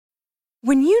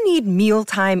When you need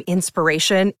mealtime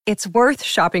inspiration, it's worth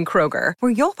shopping Kroger,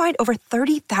 where you'll find over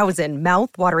 30,000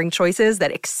 mouth-watering choices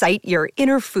that excite your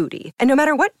inner foodie. And no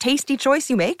matter what tasty choice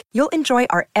you make, you'll enjoy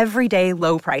our everyday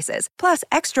low prices, plus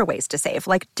extra ways to save,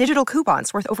 like digital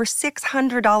coupons worth over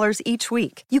 $600 each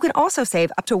week. You can also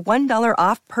save up to $1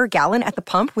 off per gallon at the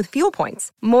pump with fuel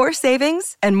points. More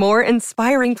savings and more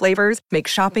inspiring flavors make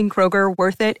shopping Kroger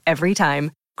worth it every time.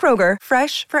 Kroger,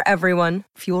 fresh for everyone.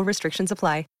 Fuel restrictions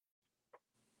apply.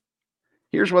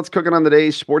 Here's what's cooking on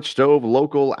today's Sports Stove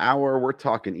Local Hour. We're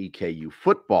talking EKU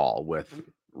football with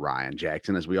Ryan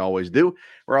Jackson, as we always do.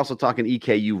 We're also talking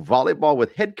EKU volleyball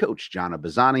with head coach Johnna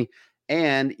Bazanni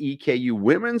and EKU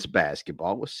women's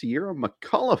basketball with Sierra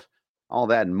McCullough. All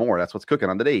that and more. That's what's cooking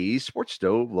on today's Sports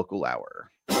Stove Local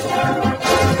Hour.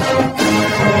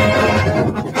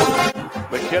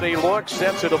 McKinney looks,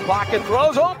 steps into pocket,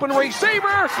 throws, open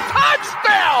receiver,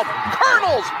 touchdown!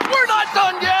 Colonels, we're not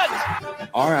done yet!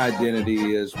 Our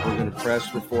identity is we're going to press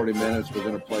for 40 minutes, we're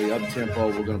going to play up-tempo,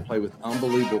 we're going to play with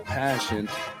unbelievable passion,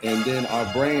 and then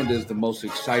our brand is the most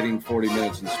exciting 40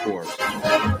 minutes in sports.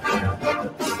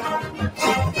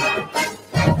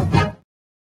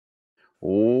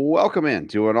 Welcome in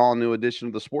to an all-new edition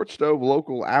of the Sports Stove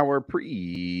Local Hour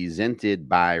presented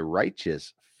by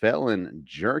Righteous Felon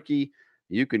Jerky.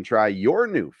 You can try your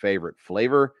new favorite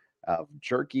flavor of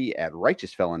jerky at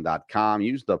righteousfelon.com.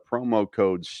 Use the promo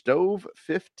code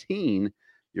STOVE15.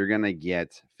 You're going to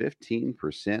get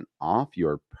 15% off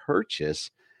your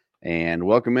purchase. And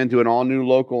welcome into an all-new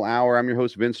local hour. I'm your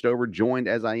host, Vince Stover, joined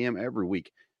as I am every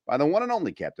week by the one and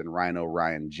only Captain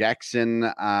Ryan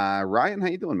Jackson. Ryan, how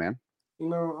you doing, man? You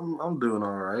know, I'm doing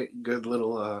all right. Good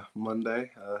little Monday.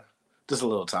 Just a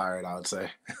little tired, I would say.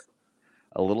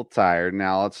 A little tired.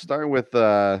 Now, let's start with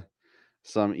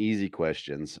some easy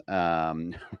questions.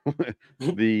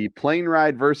 The plane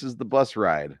ride versus the bus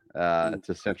ride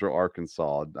to Central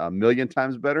Arkansas. A million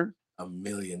times better? A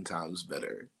million times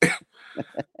better.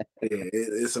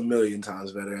 It's a million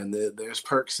times better. And there's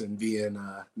perks in being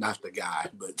not the guy,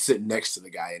 but sitting next to the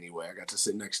guy anyway. I got to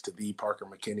sit next to the Parker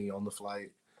McKinney on the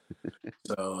flight.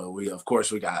 So we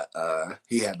got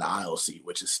he had the aisle seat,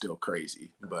 which is still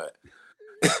crazy, but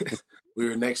we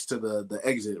were next to the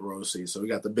exit row seat, so we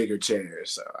got the bigger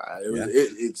chairs. So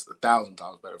it's 1,000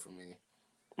 times better for me.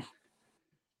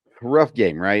 Rough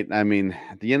game, right? I mean,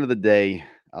 at the end of the day,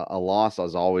 a loss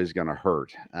is always going to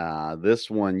hurt.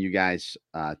 This one, you guys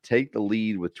take the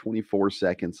lead with 24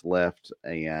 seconds left,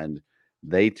 and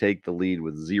they take the lead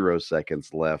with 0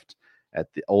 seconds left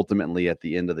ultimately at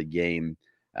the end of the game.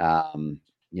 You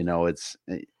know, it's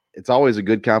always a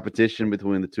good competition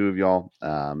between the two of y'all,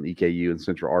 EKU and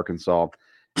Central Arkansas,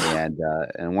 and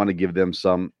want to give them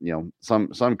some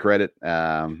credit.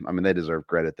 I mean, they deserve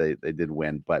credit. They did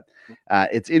win, but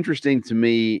it's interesting to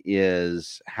me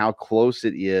is how close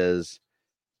it is,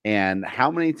 and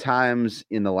how many times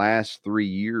in the last 3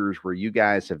 years where you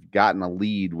guys have gotten a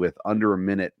lead with under a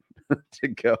minute to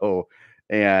go,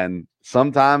 and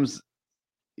sometimes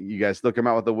you guys still come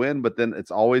out with a win, but then it's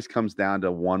always comes down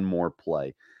to one more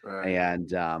play. Right.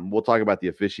 And we'll talk about the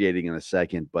officiating in a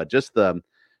second, but just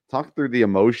talk through the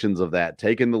emotions of that,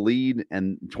 taking the lead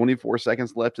and 24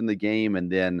 seconds left in the game,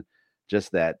 and then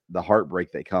just the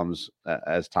heartbreak that comes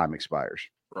as time expires.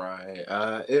 Right.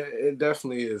 It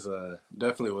definitely was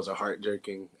a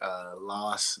heart-jerking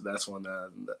loss. That's one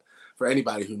for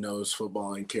anybody who knows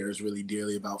football and cares really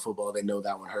dearly about football, they know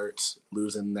that one hurts,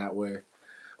 losing that way.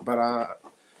 But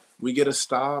we get a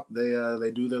stop. They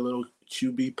do their little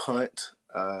QB punt,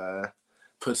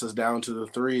 puts us down to the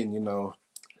 3. And, you know,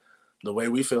 the way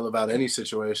we feel about any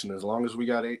situation, as long as we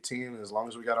got 18, as long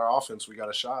as we got our offense, we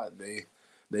got a shot. They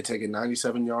take it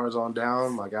 97 yards on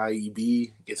down. My guy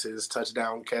EB gets his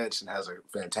touchdown catch and has a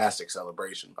fantastic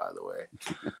celebration, by the way.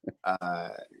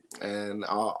 And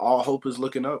all hope is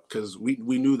looking up because we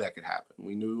knew that could happen.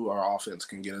 We knew our offense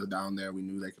can get us down there. We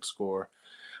knew they could score.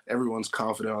 Everyone's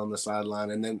confident on the sideline,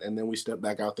 and then we step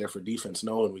back out there for defense,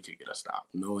 knowing we could get a stop,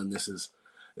 knowing this is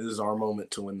our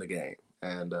moment to win the game.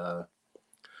 And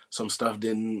some stuff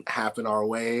didn't happen our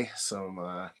way.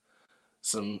 Some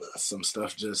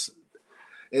stuff just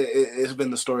it's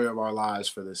been the story of our lives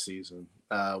for this season.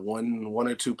 One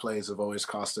or two plays have always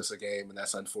cost us a game, and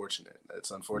that's unfortunate. It's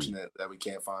unfortunate that we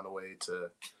can't find a way to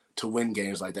win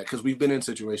games like that, because we've been in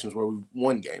situations where we've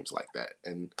won games like that,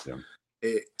 and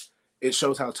it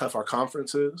shows how tough our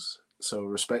conference is. So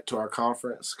respect to our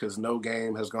conference, because no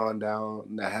game has gone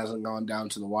down that hasn't gone down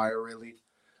to the wire, really.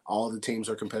 All the teams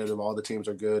are competitive. All the teams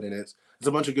are good. And it's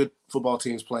a bunch of good football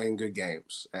teams playing good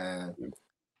games. And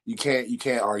you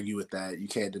can't argue with that. You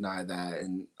can't deny that.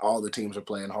 And all the teams are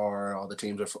playing hard. All the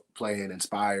teams are playing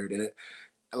inspired. And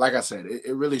like I said,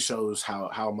 it really shows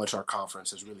how much our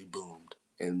conference has really boomed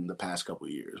in the past couple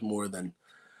of years. More than,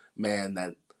 man,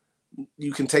 that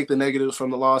you can take the negatives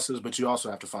from the losses, but you also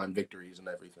have to find victories and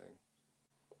everything.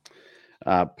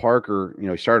 Parker,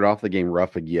 he started off the game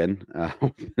rough again,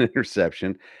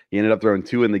 interception. He ended up throwing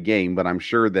 2 in the game, but I'm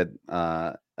sure that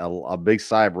a big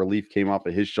sigh of relief came off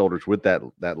of his shoulders with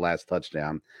that last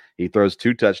touchdown. He throws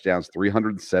 2 touchdowns,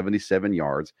 377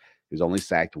 yards. He was only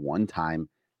sacked 1 time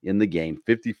in the game,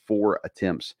 54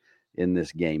 attempts in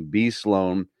this game. B.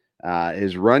 Sloan,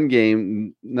 his run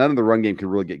game, none of the run game could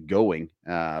really get going,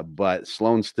 but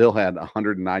Sloan still had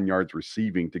 109 yards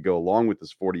receiving to go along with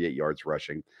his 48 yards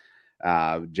rushing.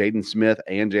 Jaden Smith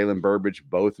and Jalen Burbage,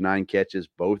 both 9 catches,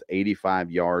 both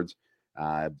 85 yards.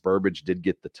 Burbage did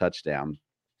get the touchdown.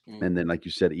 And then, like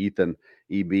you said, Ethan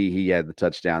E.B., he had the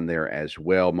touchdown there as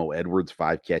well. Mo Edwards,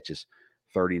 5 catches,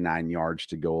 39 yards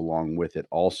to go along with it.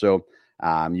 Also,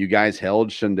 you guys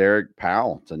held Shanderick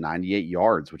Powell to 98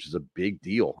 yards, which is a big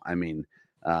deal. I mean,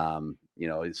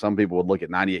 some people would look at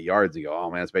 98 yards and go,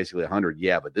 oh, man, it's basically 100.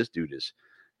 Yeah, but this dude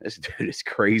is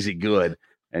crazy good.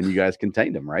 And you guys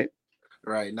contained him, right?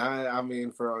 Right. Now, I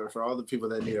mean, for all the people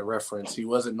that need a reference, he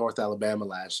was at North Alabama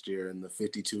last year in the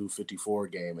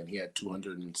 52-54 game, and he had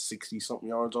 260-something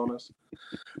yards on us.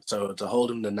 So to hold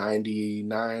him to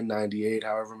 99, 98,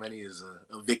 however many, is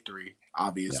a victory,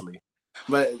 obviously. Yeah.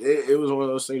 But it was one of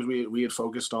those things we had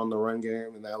focused on the run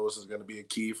game, and that was going to be a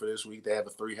key for this week. They have a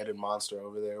 3-headed monster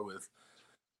over there with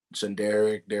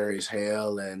Shanderick, Darius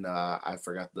Hale, and I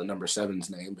forgot the number 7's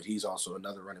name, but he's also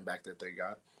another running back that they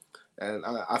got. And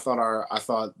I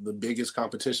thought the biggest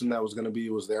competition that was going to be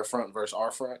was their front versus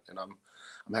our front, and I'm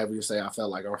happy to say I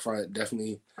felt like our front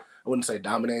definitely, I wouldn't say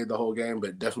dominated the whole game,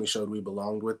 but definitely showed we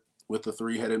belonged with the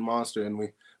 3-headed monster, and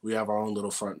we have our own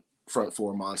little front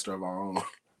 4 monster of our own.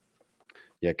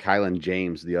 Yeah, Kylan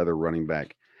James, the other running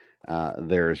back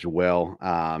there as well.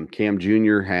 Cam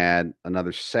Jr. had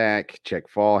another sack. Check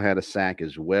Fall had a sack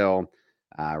as well.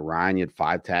 Ryan had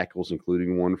 5 tackles,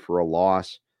 including 1 for a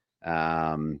loss.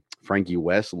 Frankie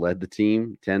West led the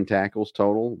team, 10 tackles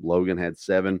total. Logan had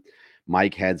 7.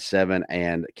 Mike had 7,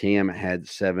 and Cam had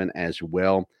 7 as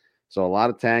well. So a lot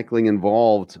of tackling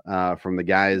involved from the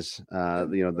guys,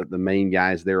 the main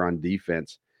guys there on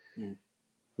defense. Mm.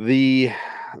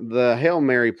 The Hail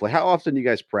Mary play. How often do you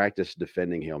guys practice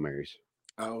defending Hail Marys?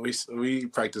 We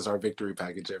practice our victory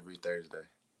package every Thursday.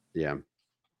 Yeah.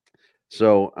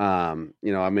 So,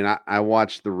 I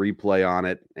watched the replay on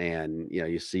it, and,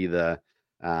 you see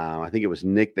I think it was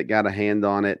Nick that got a hand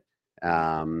on it.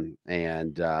 And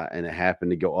it happened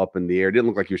to go up in the air. It didn't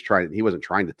look like he wasn't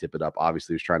trying to tip it up.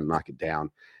 Obviously he was trying to knock it down.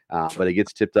 But it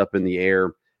gets tipped up in the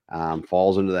air,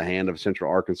 falls into the hand of a Central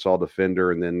Arkansas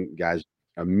defender, and then guys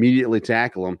immediately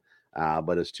tackle him.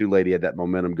 But it's too late. He had that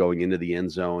momentum going into the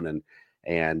end zone.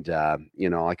 And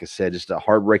like I said, just a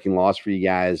heartbreaking loss for you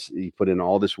guys. You put in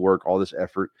all this work, all this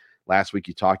effort. Last week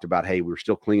you talked about, hey, we're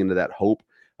still clinging to that hope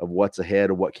of what's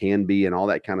ahead, of what can be, and all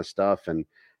that kind of stuff. And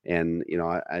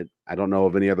I don't know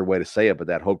of any other way to say it, but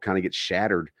that hope kind of gets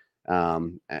shattered at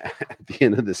the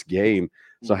end of this game.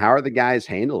 So how are the guys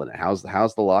handling it? How's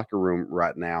the locker room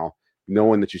right now,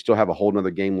 knowing that you still have a whole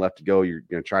nother game left to go? You're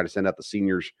going to try to send out the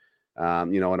seniors,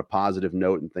 on a positive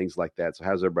note and things like that. So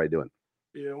how's everybody doing?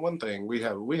 Yeah, one thing, we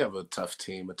have a tough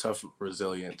team, a tough,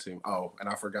 resilient team. Oh, and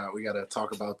I forgot, we got to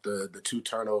talk about the 2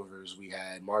 turnovers we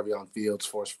had. Marvion Fields'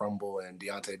 forced fumble and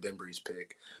Deontay Bembry's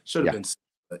pick. Should have been,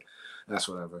 but that's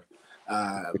whatever.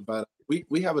 But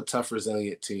we have a tough,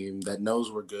 resilient team that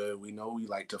knows we're good. We know we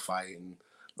like to fight, and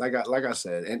like I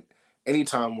said, and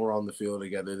anytime we're on the field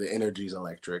together, the energy's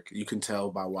electric. You can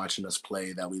tell by watching us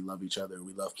play that we love each other.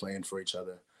 We love playing for each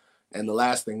other. And the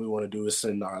last thing we want to do is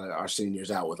send our seniors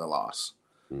out with a loss.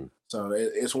 So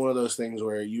it's one of those things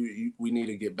where we need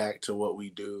to get back to what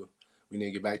we do. We need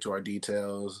to get back to our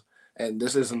details. And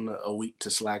this isn't a week to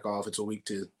slack off. It's a week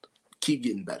to keep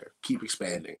getting better, keep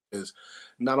expanding. Because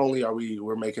not only are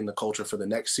we're making the culture for the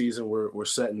next season, we're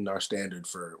setting our standard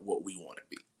for what we want to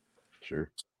be. Sure.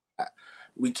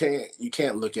 You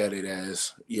can't look at it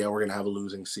as, we're going to have a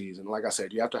losing season. Like I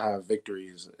said, you have to have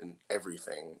victories in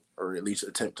everything, or at least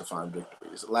attempt to find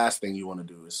victories. The last thing you want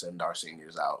to do is send our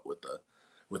seniors out with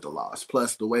the loss.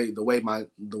 Plus, the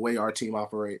way our team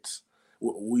operates,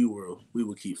 we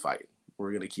will keep fighting.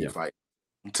 We're going to keep fighting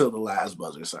until the last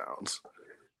buzzer sounds.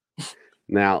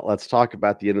 Now, let's talk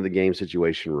about the end of the game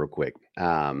situation real quick.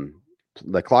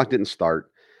 The clock didn't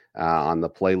start on the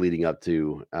play leading up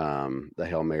to the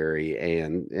Hail Mary,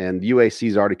 and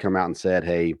UAC's already come out and said,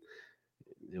 hey,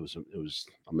 it was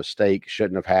a mistake,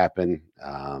 shouldn't have happened.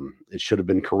 It should have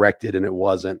been corrected, and it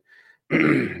wasn't.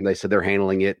 They said they're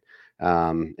handling it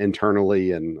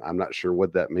internally, and I'm not sure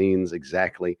what that means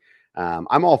exactly.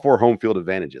 I'm all for home field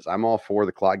advantages. I'm all for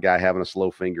the clock guy having a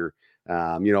slow finger,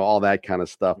 all that kind of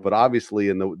stuff. But obviously,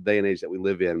 in the day and age that we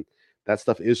live in, that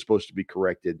stuff is supposed to be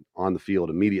corrected on the field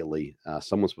immediately.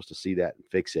 Someone's supposed to see that and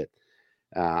fix it.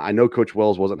 I know Coach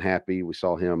Wells wasn't happy. We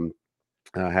saw him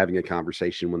having a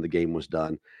conversation when the game was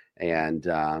done, and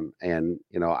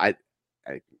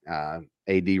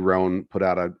AD Roan put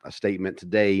out a statement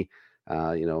today,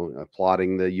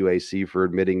 applauding the UAC for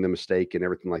admitting the mistake and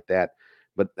everything like that.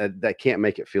 But that can't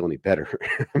make it feel any better.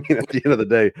 I mean, at the end of the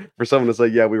day, for someone to say,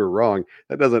 "Yeah, we were wrong,"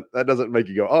 that doesn't make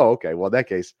you go, "Oh, okay. Well, in that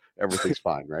case, everything's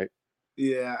fine," right?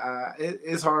 Yeah,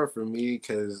 it's hard for me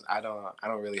because I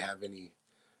don't really have any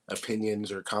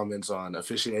opinions or comments on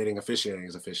officiating. Officiating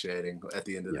is officiating. At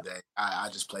the end of the day, I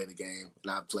just play the game,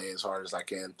 and I play as hard as I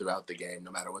can throughout the game,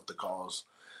 no matter what the calls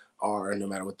are, and no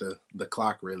matter what the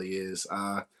clock really is.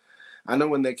 I know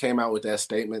when they came out with that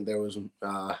statement, there was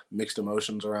mixed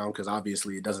emotions around because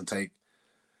obviously it doesn't take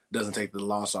the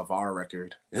loss off our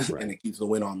record, right. And it keeps the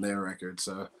win on their record.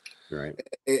 So right,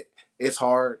 it's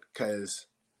hard because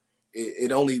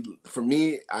it only, for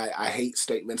me, I hate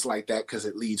statements like that because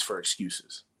it leads for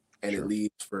excuses, and It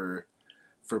leads for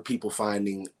people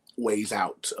finding ways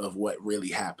out of what really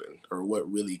happened or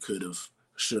what really could have,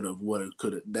 should have, would have,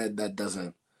 could have.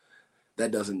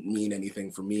 That doesn't mean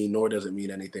anything for me, nor does it mean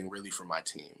anything really for my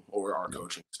team or our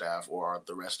coaching staff or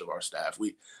the rest of our staff.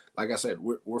 We, like I said,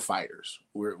 we're fighters.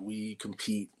 We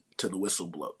compete till the whistle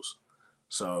blows.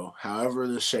 So however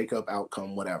the shakeup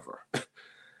outcome, whatever.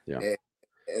 Yeah.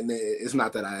 And it's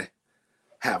not that I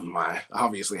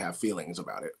obviously have feelings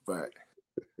about it, but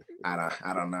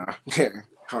I don't know.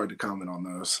 Hard to comment on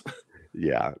those.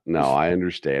 Yeah, no, I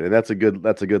understand. And that's a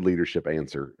good leadership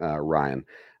answer, Ryan,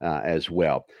 as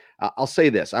well. I'll say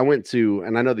this. I went to,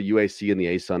 and I know the UAC and the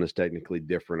ASUN is technically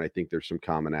different. I think there's some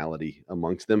commonality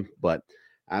amongst them, but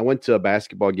I went to a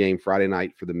basketball game Friday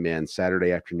night for the men,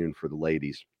 Saturday afternoon for the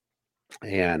ladies.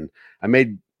 And I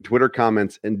made Twitter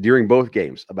comments and during both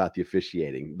games about the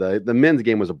officiating. The men's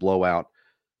game was a blowout.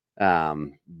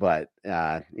 But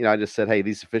I just said, hey,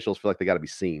 these officials feel like they got to be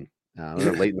seen.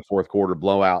 They're late in the fourth quarter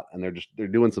blowout, and they're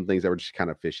doing some things that were just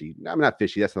kind of fishy. I'm not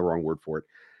fishy. That's the wrong word for it.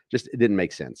 Just, it didn't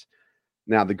make sense.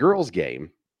 Now the girls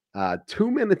game, 2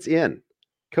 minutes in,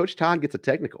 Coach Todd gets a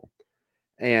technical,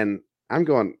 and I'm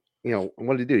going,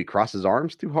 what did he do? He crossed his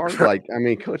arms too hard. Like, I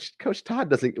mean, Coach Todd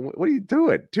doesn't, what are you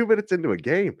doing 2 minutes into a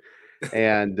game?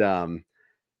 And,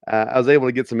 I was able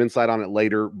to get some insight on it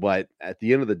later, but at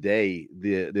the end of the day,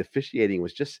 the officiating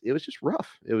was just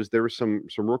rough. There were some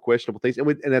real questionable things,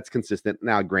 and that's consistent.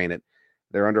 Now, granted,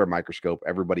 they're under a microscope.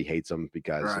 Everybody hates them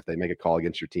because if they make a call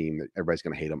against your team, everybody's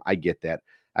going to hate them. I get that.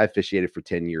 I officiated for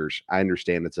 10 years. I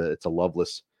understand it's a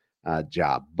loveless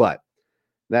job. But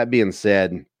that being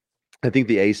said, I think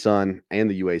the ASUN and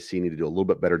the UAC need to do a little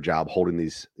bit better job holding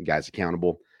these guys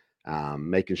accountable,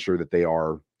 making sure that they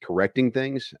are correcting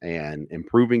things and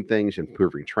improving things,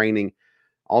 improving training,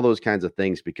 all those kinds of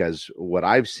things, because what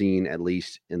I've seen, at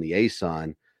least in the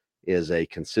ASUN, is a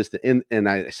consistent, and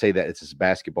I say that it's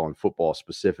basketball and football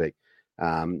specific.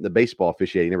 The baseball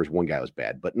officiating, there was one guy who was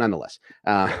bad, but nonetheless,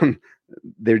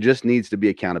 there just needs to be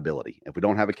accountability. If we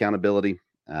don't have accountability,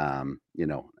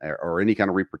 or any kind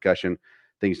of repercussion,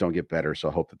 things don't get better. So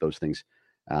I hope that those things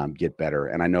get better.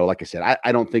 And I know, like I said,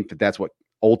 I don't think that that's what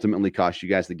ultimately cost you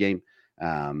guys the game.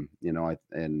 And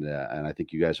I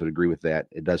think you guys would agree with that.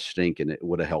 It does stink, and it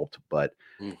would have helped, but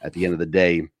at the end of the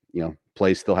day,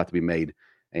 plays still have to be made.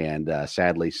 And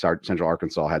sadly, Central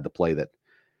Arkansas had the play that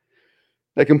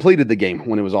completed the game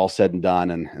when it was all said and done,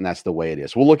 and that's the way it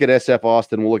is. We'll look at SF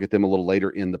Austin. We'll look at them a little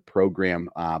later in the program.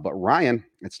 But Ryan,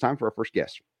 it's time for our first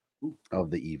guest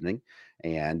of the evening,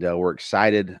 and we're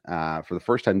excited for the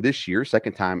first time this year,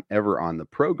 second time ever on the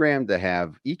program, to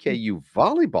have EKU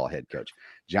volleyball head coach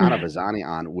Johnna Bazanni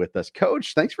on with us.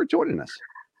 Coach, thanks for joining us.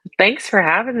 Thanks for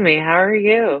having me. How are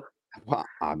you? Well,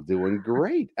 I'm doing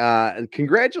great. And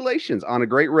congratulations on a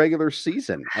great regular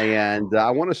season. And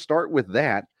I want to start with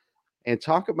that and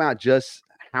talk about just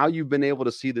how you've been able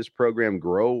to see this program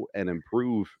grow and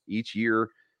improve each year,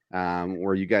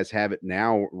 where you guys have it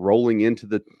now rolling into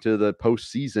the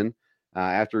postseason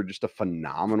after just a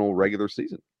phenomenal regular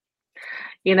season.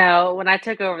 When I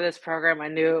took over this program, I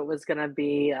knew it was going to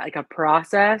be like a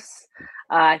process.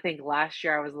 I think last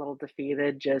year I was a little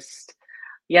defeated.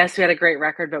 Yes, we had a great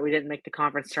record, but we didn't make the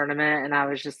conference tournament. And I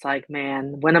was just like,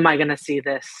 man, when am I going to see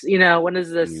this? When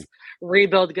is this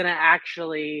rebuild going to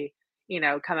actually,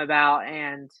 come about?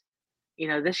 And,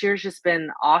 this year's just been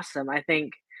awesome. I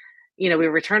think, we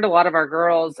returned a lot of our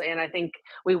girls, and I think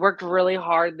we worked really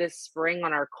hard this spring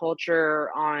on our culture,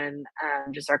 on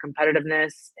just our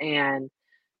competitiveness, and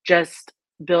just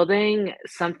building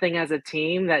something as a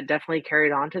team that definitely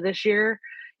carried on to this year.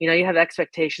 You have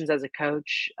expectations as a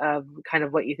coach of kind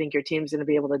of what you think your team's going to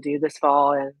be able to do this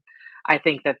fall. And I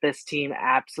think that this team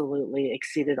absolutely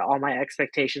exceeded all my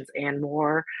expectations and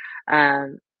more.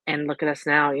 And look at us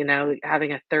now,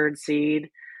 having a third seed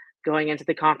going into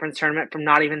the conference tournament from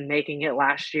not even making it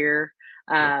last year,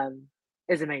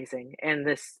 is amazing. And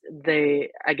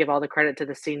I give all the credit to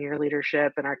the senior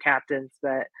leadership and our captains,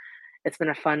 but it's been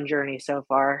a fun journey so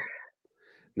far.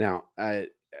 Now, I'm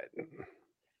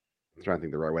trying to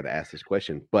think the right way to ask this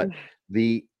question, but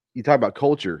you talk about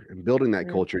culture and building that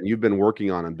culture, and you've been working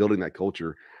on and building that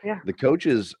culture. Yeah. The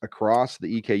coaches across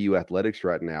the EKU athletics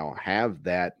right now have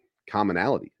that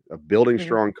commonality of building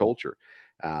strong culture.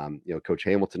 Coach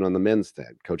Hamilton on the men's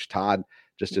side, Coach Todd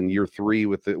just in year 3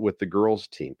 with the girls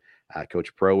team,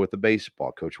 Coach Pro with the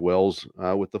baseball, Coach Wells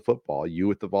with the football, you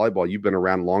with the volleyball. You've been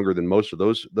around longer than most of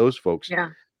those folks. Yeah.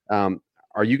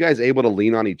 Are you guys able to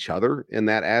lean on each other in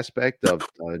that aspect of,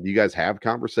 do you guys have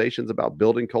conversations about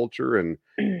building culture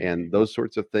and those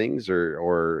sorts of things,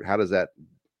 or how does that,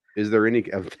 is there any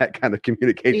of that kind of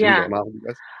communication going on with you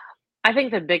guys? I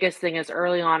think the biggest thing is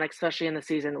early on, especially in the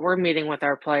season, we're meeting with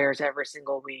our players every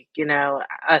single week,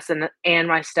 us and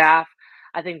my staff.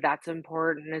 I think that's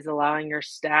important, is allowing your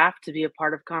staff to be a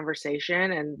part of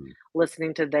conversation and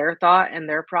listening to their thought and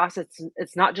their process.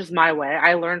 It's not just my way.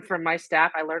 I learn from my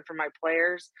staff. I learn from my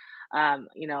players. A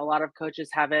lot of coaches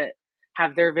have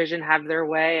their vision, have their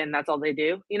way, and that's all they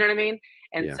do. You know what I mean?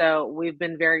 And so we've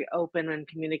been very open in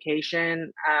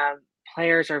communication.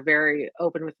 Players are very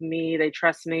open with me. They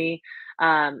trust me.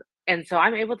 And so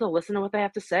I'm able to listen to what they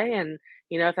have to say. And,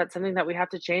 if that's something that we have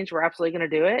to change, we're absolutely going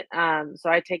to do it. So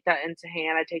I take that into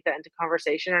hand. I take that into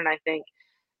conversation. And I think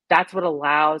that's what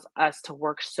allows us to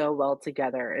work so well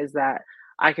together, is that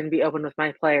I can be open with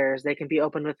my players. They can be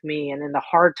open with me. And in the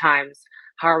hard times,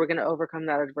 how are we going to overcome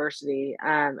that adversity?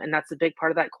 And that's a big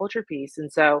part of that culture piece.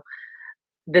 And so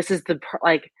this is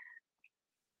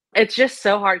it's just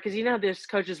so hard, because there's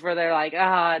coaches where they're like,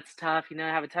 it's tough, I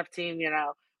have a tough team,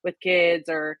 with kids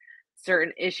or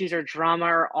certain issues or drama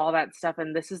or all that stuff.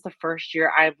 And this is the first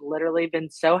year I've literally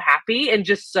been so happy and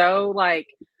just so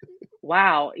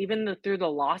wow, even through the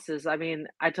losses. I mean,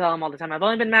 I tell them all the time, I've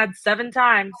only been mad 7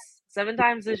 times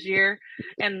this year.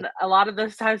 And a lot of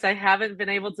those times I haven't been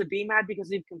able to be mad because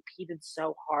we've competed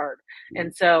so hard.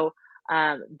 And so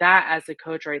that, as a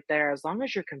coach right there, as long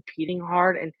as you're competing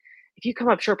hard, and if you come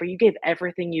up short, but you gave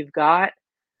everything you've got,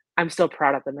 I'm still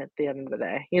proud of them at the end of the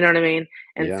day. You know what I mean?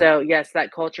 And so, yes,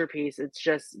 that culture piece, it's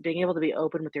just being able to be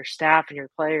open with your staff and your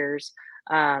players,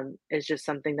 is just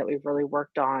something that we've really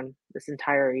worked on this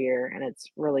entire year, and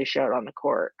it's really showed on the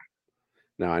court.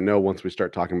 Now, I know once we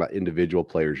start talking about individual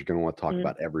players, you're going to want to talk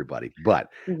about everybody, but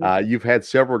you've had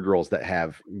several girls that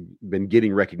have been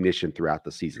getting recognition throughout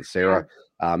the season. Sarah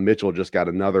Mitchell just got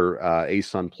another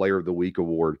ASUN Player of the Week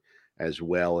award as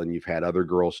well. And you've had other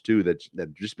girls too that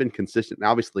just been consistent. And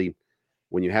obviously,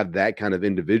 when you have that kind of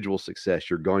individual success,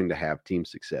 you're going to have team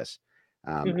success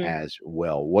as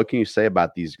well. What can you say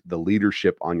about the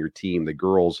leadership on your team, the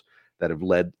girls that have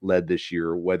led this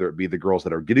year, whether it be the girls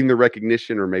that are getting the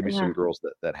recognition or maybe some girls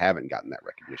that haven't gotten that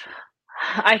recognition?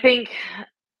 I think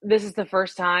this is the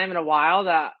first time in a while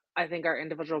that I think our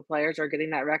individual players are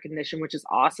getting that recognition, which is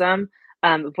awesome.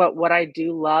 But what I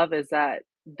do love is that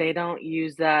they don't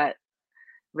use that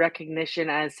recognition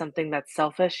as something that's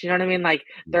selfish. You know what I mean?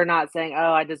 They're not saying,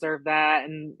 oh, I deserve that,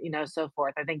 and so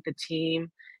forth. I think the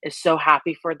team is so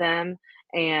happy for them,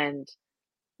 and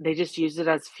they just use it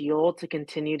as fuel to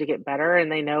continue to get better.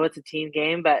 And they know it's a team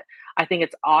game, but I think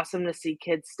it's awesome to see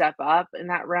kids step up in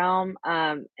that realm,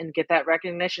 and get that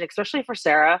recognition, especially for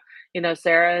Sarah.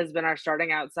 Sarah has been our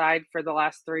starting outside for the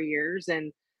last 3 years,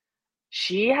 and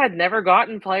she had never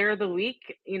gotten Player of the Week,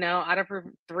 out of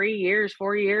her 4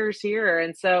 years here.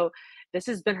 And so this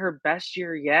has been her best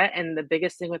year yet. And the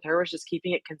biggest thing with her was just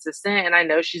keeping it consistent. And I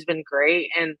know she's been great.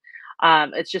 And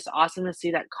it's just awesome to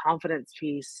see that confidence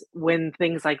piece when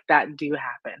things like that do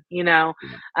happen,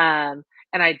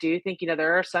 and I do think,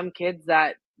 there are some kids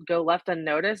that go left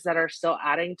unnoticed that are still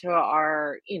adding to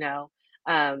our,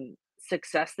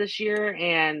 success this year.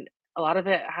 And a lot of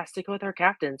it has to go with our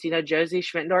captains. Josie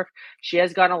Schmittendorf, she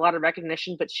has gotten a lot of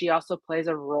recognition, but she also plays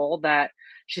a role that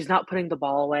she's not putting the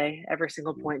ball away every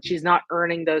single point. She's not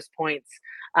earning those points.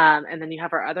 And then you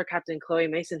have our other captain, Chloe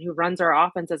Mason, who runs our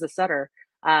offense as a setter.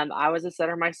 I was a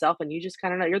setter myself, and you just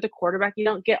kind of know you're the quarterback. You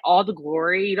don't get all the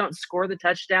glory. You don't score the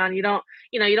touchdown. You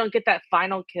don't get that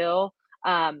final kill.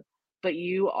 But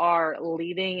you are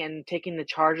leading and taking the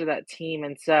charge of that team.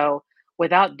 And so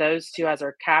without those two as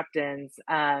our captains,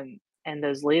 and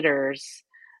those leaders,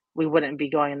 we wouldn't be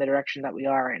going in the direction that we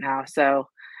are right now. So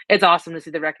it's awesome to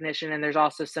see the recognition. And there's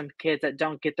also some kids that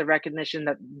don't get the recognition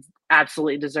that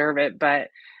absolutely deserve it, but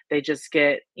they just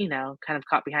get, kind of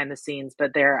caught behind the scenes,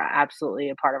 but they're absolutely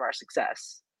a part of our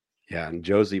success. Yeah, and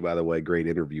Josie, by the way, great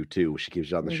interview too. She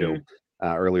keeps you on the show Mhm.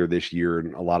 earlier this year,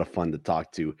 and a lot of fun to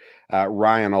talk to.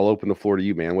 Ryan, I'll open the floor to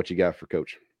you, man. What you got for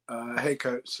Coach? Hey,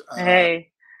 Coach.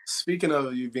 Hey. Speaking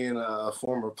of you being a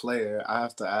former player, I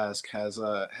have to ask: has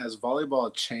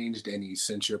volleyball changed any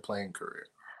since your playing career?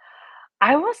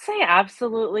 I will say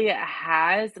absolutely it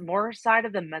has more side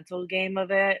of the mental game of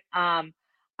it.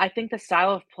 I think the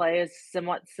style of play is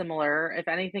somewhat similar. If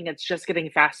anything, it's just getting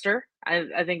faster.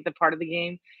 I think the part of the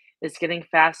game is getting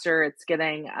faster. It's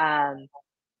getting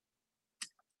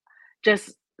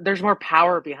just there's more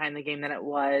power behind the game than it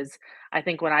was. I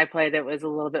think when I played, it was a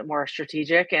little bit more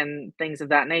strategic and things of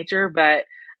that nature. But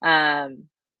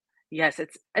yes,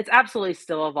 it's absolutely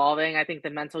still evolving. I think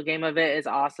the mental game of it is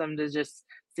awesome to just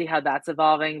see how that's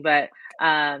evolving, but,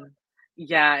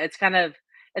 yeah, it's kind of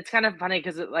funny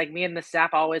because like, me and the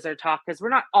staff always are talk because 'cause we're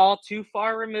not all too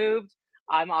far removed.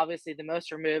 I'm obviously the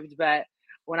most removed, but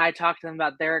when I talk to them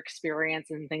about their experience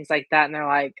and things like that, and they're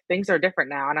like, "Things are different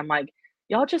now," and I'm like,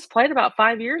 "Y'all just played about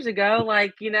 5 years ago,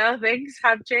 like, things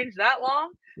have changed that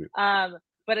long?" Um,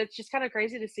 but it's just kinda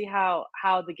crazy to see how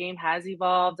the game has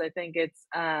evolved. I think it's,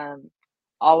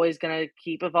 always gonna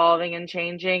keep evolving and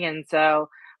changing, and so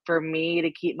for me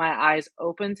to keep my eyes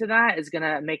open to that is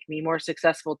gonna make me more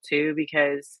successful too,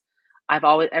 because I've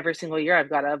always every single year,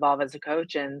 I've gotta evolve as a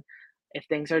coach, and if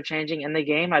things are changing in the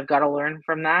game, I've gotta learn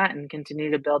from that and continue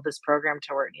to build this program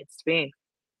to where it needs to be.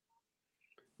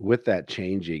 With that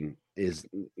changing is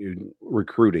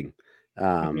recruiting.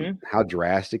 Mhm. How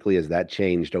drastically has that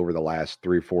changed over the last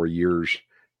 3 or 4 years?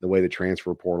 The way the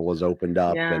transfer portal has opened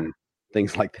up Yeah. and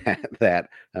things like that. That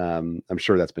I'm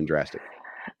sure that's been drastic.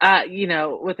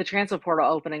 With the transfer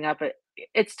portal opening up,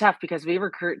 it's tough because we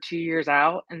recruit 2 years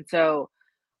out, and so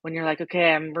when you're like,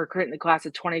 "Okay, I'm recruiting the class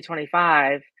of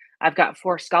 2025, I've got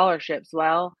 4 scholarships."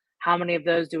 Well, how many of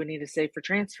those do we need to save for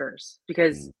transfers?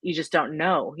 Because Mm. you just don't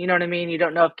know, you know what I mean? You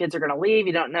don't know if kids are gonna leave,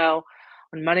 you don't know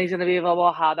when money's gonna be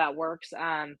available, how that works,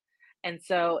 and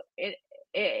so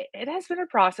it has been a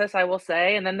process, I will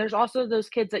say, and then there's also those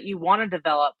kids that you wanna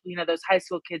develop, those high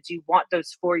school kids, you want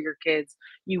those four-year kids,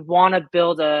 you wanna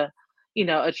build a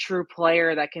true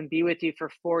player that can be with you for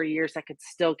 4 years that could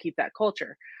still keep that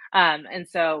culture. And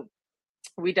so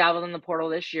we dabbled in the portal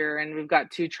this year, and we've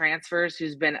got 2 transfers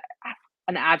who's been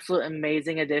an absolute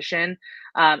amazing addition.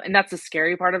 And that's the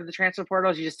scary part of the transfer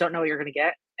portal is you just don't know what you're gonna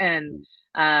get. And,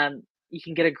 you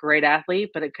can get a great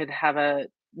athlete, but it could have a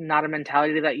not a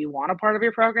mentality that you want a part of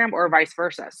your program or vice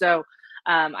versa. So,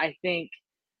 I think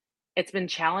it's been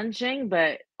challenging,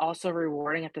 but also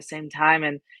rewarding at the same time,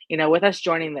 and, with us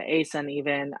joining the ASUN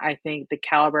even, I think the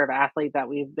caliber of athlete that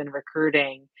we've been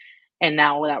recruiting and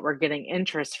now that we're getting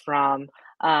interest from,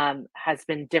 has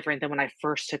been different than when I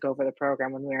first took over the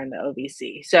program when we were in the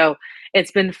OVC. So,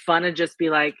 it's been fun to just be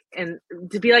like and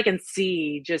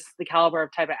see just the caliber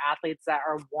of type of athletes that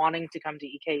are wanting to come to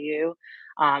EKU,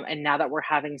 and now that we're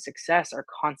having success are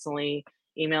constantly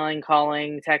emailing,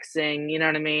 calling, texting, you know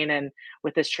what I mean? And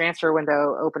with this transfer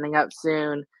window opening up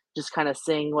soon, just kind of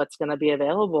seeing what's going to be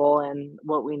available and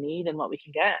what we need and what we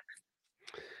can get.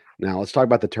 Now let's talk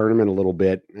about the tournament a little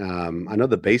bit. I know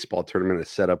the baseball tournament is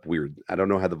set up weird. I don't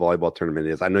know how the volleyball tournament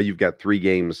is. I know you've got 3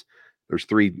 games. There's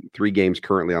three games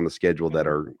currently on the schedule that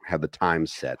have the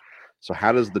times set. So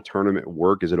how does the tournament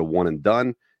work? Is it a one and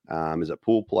done? Is it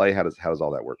pool play? How does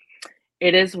all that work?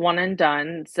 It is one and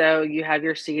done. So you have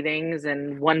your seedings,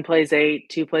 and one plays 8,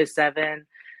 two plays 7,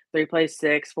 three plays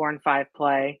 6, 4 and 5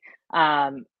 play.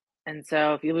 And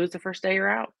so if you lose the first day, you're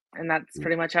out. And that's Mm.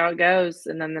 pretty much how it goes.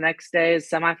 And then the next day is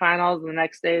semifinals, and the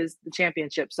next day is the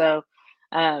championship. So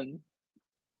um,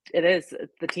 it's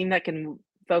the team that can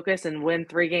focus and win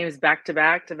 3 games back to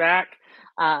back to back,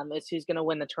 is who's going to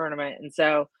win the tournament. And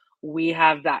so we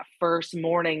have that first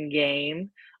morning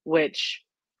game, which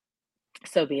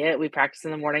so be it. We practice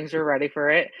in the mornings. We're ready for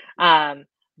it.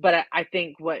 But I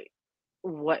think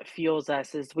what fuels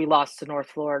us is we lost to North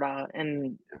Florida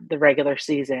in the regular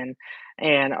season,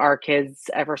 and our kids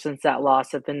ever since that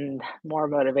loss have been more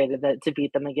motivated to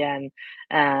beat them again.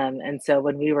 And so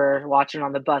when we were watching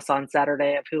on the bus on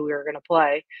Saturday of who we were going to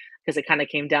play, because it kind of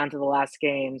came down to the last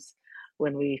games,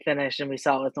 when we finished and we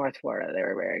saw it with North Florida, they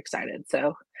were very excited.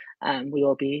 So we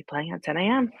will be playing at 10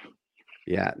 a.m.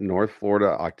 Yeah, North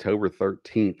Florida, October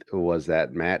 13th was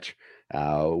that match,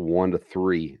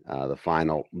 1-3, the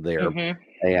final there. Mhm.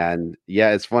 And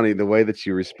yeah, it's funny the way that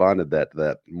you responded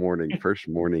that morning, first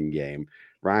morning game.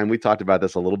 Ryan, we talked about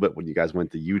this a little bit when you guys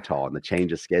went to Utah and the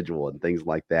change of schedule and things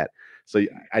like that. So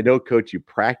I know, Coach, you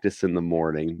practice in the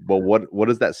morning, but what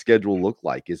does that schedule look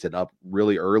like? Is it up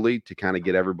really early to kind of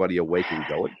get everybody awake and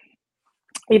going?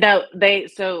 You know,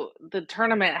 so the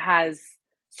tournament has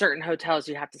certain hotels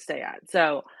you have to stay at.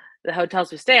 So the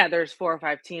hotels we stay at, there's 4 or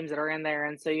 5 teams that are in there,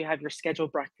 and so you have your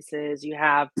scheduled breakfasts, you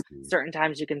have Mhm. certain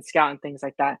times you can scout and things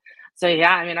like that. So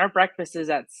yeah, I mean, our breakfast is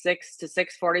at 6 to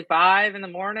 6:45 in the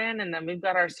morning, and then we've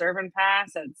got our serving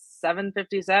pass at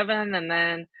 7:57, and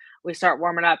then we start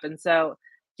warming up. And so,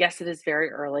 yes, it is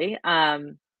very early.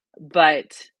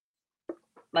 But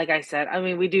like I said, I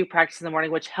mean, we do practice in the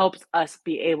morning, which helps us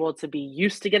be able to be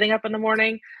used to getting up in the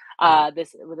morning. Yeah.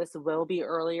 This will be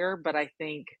earlier, but I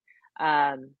think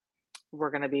um, we're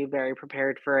going to be very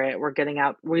prepared for it. We're getting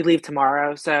out. We leave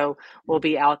tomorrow, so we'll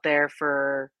be out there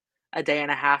for a day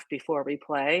and a half before we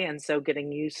play, and so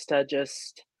getting used to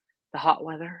just the hot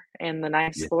weather and the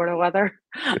nice Yeah. Florida weather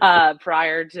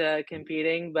prior to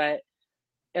competing. But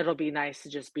it'll be nice to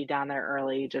just be down there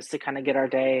early, just to kind of get our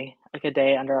day, like a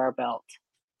day under our belt,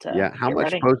 to Yeah. How get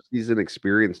much ready. postseason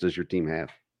experience does your team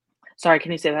have? Sorry,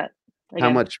 can you say that How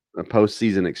again? much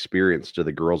postseason experience do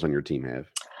the girls on your team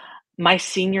have? My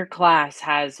senior class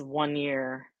has 1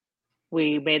 year.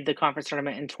 We made the conference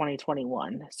tournament in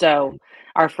 2021. So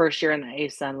our first year in the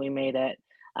ASUN, we made it.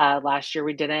 Last year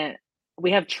we didn't.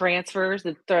 We have transfers.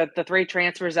 The 3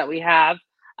 transfers that we have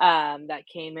that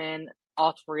came in,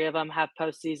 all 3 of them have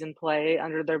postseason play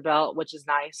under their belt, which is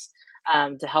nice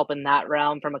to help in that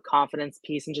realm from a confidence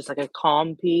piece and just like a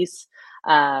calm piece.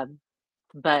 Um,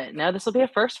 But no, this will be a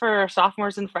first for our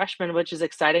sophomores and freshmen, which is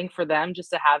exciting for them just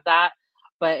to have that.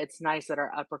 But it's nice that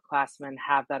our upperclassmen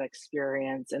have that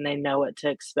experience and they know what to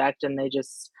expect and they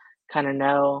just kind of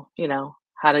know,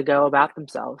 how to go about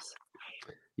themselves.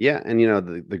 Yeah, and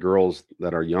the girls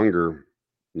that are younger,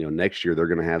 next year they're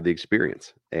going to have the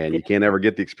experience, and Yeah. you can't ever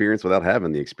get the experience without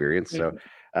having the experience. So,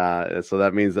 Mhm. so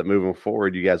that means that moving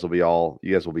forward, you guys will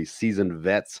be seasoned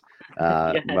vets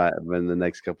Yeah. in the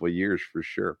next couple of years for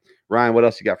sure. Ryan, what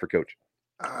else you got for Coach?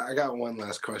 I got one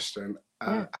last question.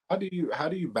 Yeah. How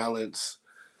do you balance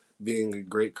being a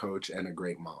great coach and a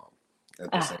great mom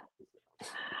at the same?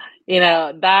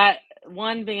 Ah, that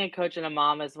one, being a coach and a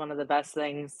mom is one of the best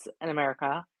things in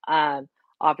America.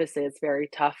 Obviously, it's very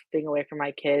tough being away from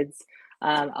my kids.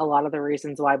 A lot of the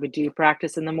reasons why we do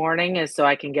practice in the morning is so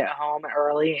I can get home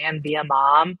early and be a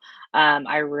mom.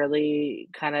 I really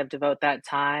kind of devote that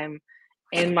time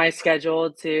in my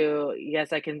schedule to,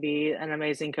 yes, I can be an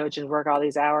amazing coach and work all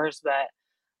these hours, but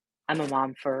I'm a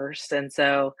mom first. And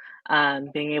so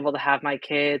being able to have my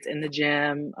kids in the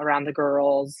gym, around the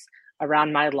girls,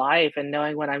 around my life, and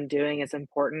knowing what I'm doing is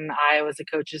important. I was a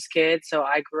coach's kid, so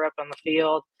I grew up on the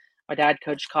field. My dad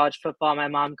coached college football, my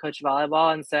mom coached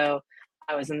volleyball. And so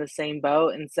I was in the same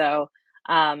boat. And so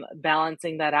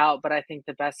balancing that out. But I think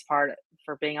the best part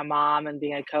for being a mom and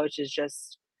being a coach is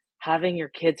just having your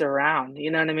kids around.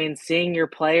 You know what I mean? Seeing your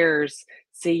players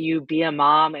see you be a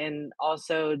mom and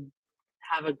also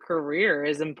have a career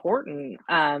is important.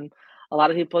 A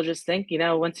lot of people just think,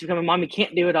 once you become a mom, you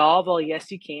can't do it all. Well,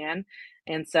 yes, you can.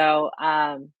 And so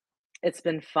it's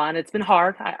been fun. It's been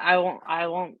hard. I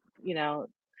won't,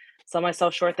 sell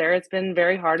myself short there. It's been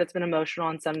very hard. It's been emotional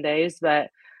on some days, but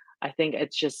I think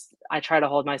it's just, I try to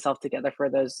hold myself together for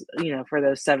those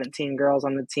 17 girls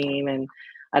on the team. And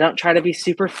I don't try to be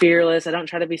super fearless. I don't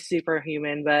try to be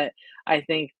superhuman, but I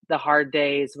think the hard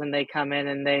days when they come in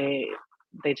and they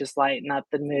just lighten up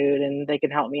the mood and they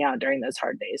can help me out during those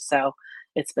hard days. So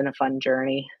it's been a fun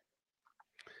journey.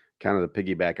 Kind of the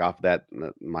piggyback off that,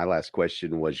 my last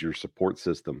question was your support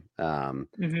system. Hmm.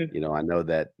 I know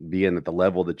that being at the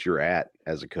level that you're at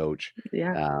as a coach,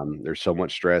 Yeah. there's so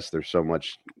much stress, there's so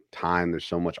much time, there's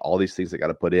so much, all these things that got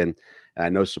to put in. And I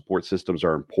know support systems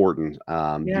are important.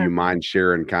 Do Yeah. you mind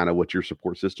sharing kind of what your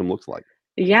support system looks like?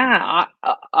 Yeah.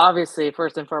 Obviously,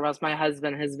 first and foremost, my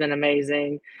husband has been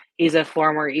amazing. He's a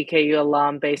former EKU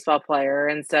alum baseball player.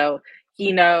 And so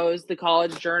he knows the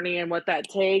college journey and what that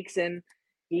takes. And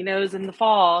he knows in the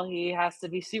fall he has to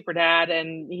be super dad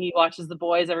and he watches the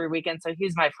boys every weekend. So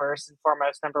he's my first and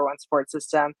foremost number one support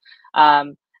system.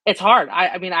 Um, it's hard.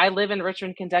 I mean, I live in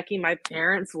Richmond, Kentucky. My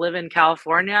parents live in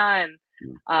California and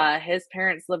Mm. his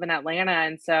parents live in Atlanta.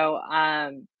 And so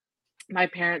my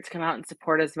parents come out and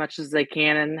support as much as they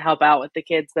can and help out with the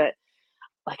kids, but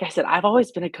like I said, I've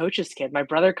always been a coach's kid. My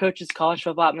brother coaches college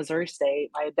football at Missouri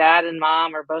State. My dad and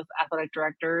mom are both athletic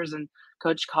directors and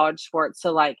coach college sports.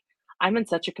 So, like, I'm in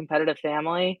such a competitive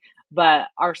family, but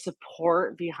our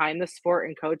support behind the sport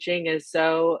and coaching is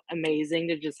so amazing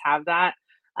to just have that.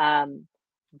 Um,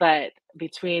 but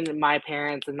between my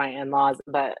parents and my in-laws,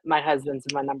 but my husband's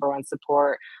my number one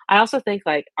support. I also think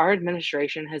like our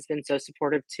administration has been so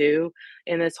supportive too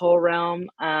in this whole realm.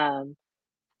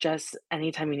 Just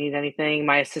anytime you need anything,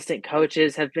 my assistant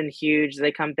coaches have been huge.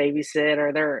 They come babysit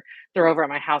or they're over at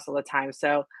my house all the time.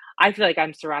 So I feel like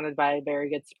I'm surrounded by a very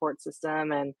good support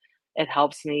system and it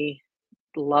helps me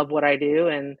love what I do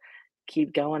and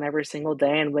keep going every single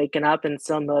day and waking up and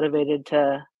still motivated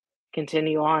to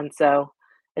continue on. So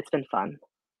it's been fun.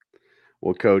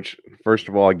 Well, Coach, first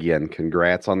of all, again,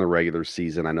 congrats on the regular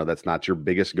season. I know that's not your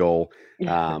biggest goal,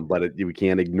 but we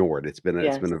can't ignore it. It's been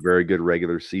Yes. a very good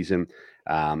regular season.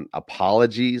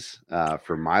 Apologies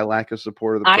for my lack of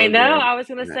support of the I program. know. I was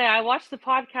going to say, I watched the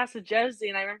podcast with Josie,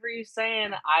 and I remember you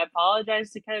saying, I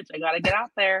apologize to Coach. I got to get out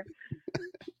there.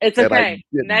 It's okay.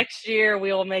 Next year,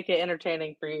 we will make it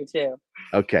entertaining for you, too.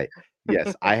 Okay.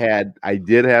 Yes, I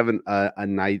did have a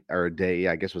night or a day,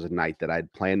 I guess it was a night that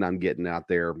I'd planned on getting out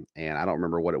there, and I don't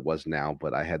remember what it was now,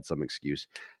 but I had some excuse.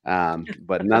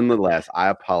 But nonetheless, I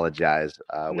apologize.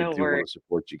 We No do want to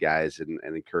support you guys and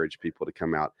encourage people to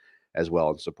come out as well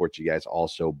and support you guys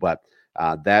also. But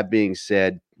that being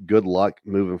said, good luck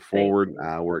moving forward.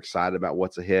 We're excited about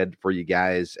what's ahead for you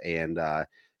guys, and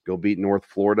go beat North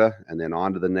Florida, and then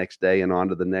on to the next day and on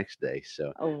to the next day.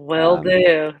 So will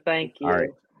do. Thank you. All right.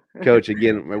 Coach,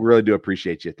 again, we really do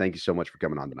appreciate you. Thank you so much for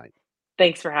coming on tonight.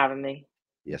 Thanks for having me.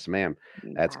 Yes, ma'am.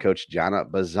 That's Coach Johnna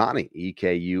Bazanni,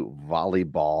 EKU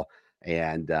volleyball,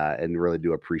 and really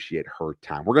do appreciate her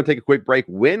time. We're going to take a quick break.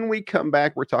 When we come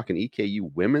back, we're talking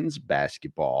EKU women's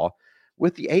basketball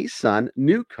with the ASUN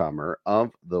newcomer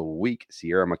of the week,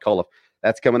 Sierra McCullough.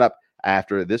 That's coming up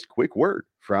after this quick word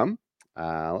from,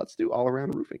 let's do All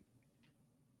Around Roofing.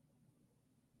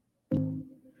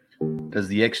 Does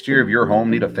the exterior of your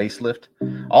home need a facelift?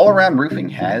 All Around Roofing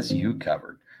has you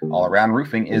covered. All Around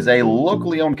Roofing is a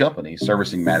locally owned company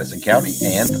servicing Madison County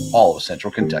and all of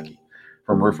Central Kentucky.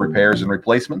 From roof repairs and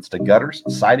replacements to gutters,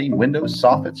 siding, windows,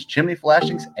 soffits, chimney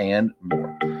flashings, and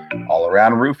more. All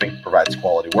Around Roofing provides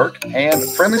quality work and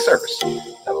friendly service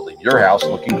that will leave your house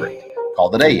looking great.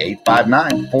 Call today,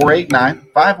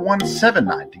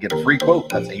 859-489-5179 to get a free quote.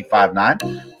 That's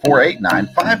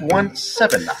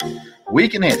 859-489-5179. We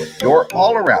can handle your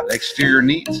all-around exterior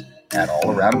needs at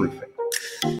All Around Roofing.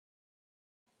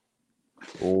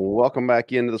 Welcome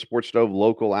back into the Sports Stove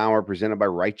Local Hour presented by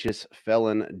Righteous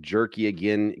Felon Jerky.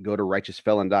 Again, go to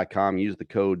righteousfelon.com. Use the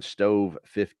code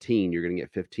STOVE15. You're going to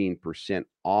get 15%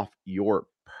 off your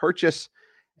purchase.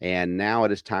 And now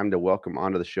it is time to welcome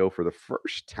onto the show for the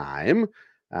first time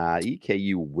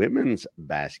EKU women's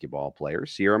basketball player,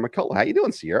 Sierra McCullough. How you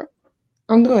doing, Sierra?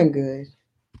 I'm doing good.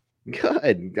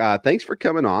 Good. Thanks for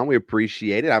coming on. We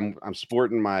appreciate it. I'm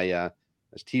sporting my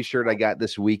this T-shirt I got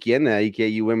this weekend,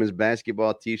 EKU women's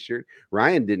basketball T-shirt.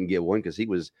 Ryan didn't get one because he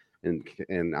was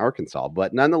in Arkansas,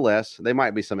 but nonetheless, there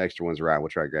might be some extra ones around. We'll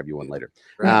try to grab you one later.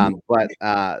 But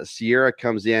Sierra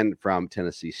comes in from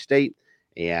Tennessee State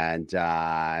and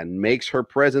makes her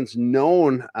presence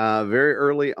known very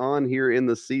early on here in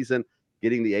the season,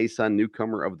 getting the ASUN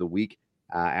newcomer of the week.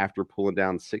 After pulling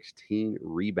down 16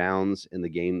 rebounds in the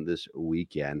game this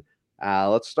weekend.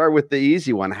 Let's start with the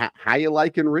easy one. How you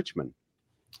liking Richmond?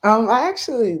 I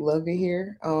actually love it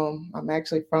here. I'm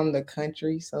actually from the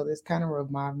country, so this kind of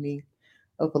reminds me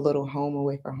of a little home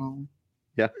away from home.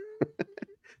 Yeah.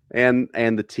 and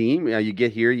the team, you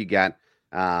get here, you got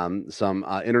some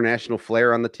international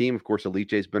flair on the team. Of course,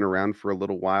 Alice's been around for a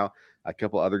little while. A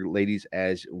couple other ladies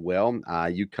as well.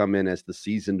 You come in as the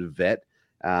seasoned vet.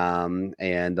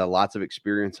 And lots of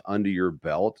experience under your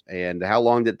belt. And how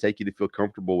long did it take you to feel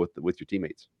comfortable with your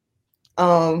teammates?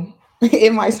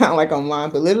 It might sound like I'm lying,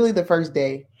 but literally the first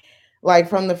day, like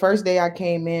from the first day I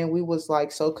came in, we was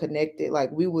like so connected.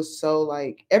 Like we was so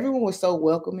like everyone was so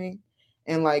welcoming,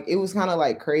 and like it was kind of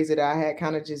like crazy that I had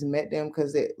kind of just met them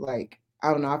because it like I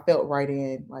don't know, I felt right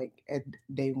in like at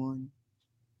day one.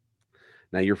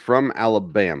 Now you're from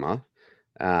Alabama.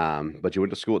 But you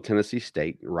went to school at Tennessee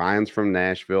State. Ryan's from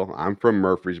Nashville. I'm from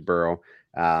Murfreesboro.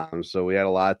 So we had a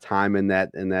lot of time in that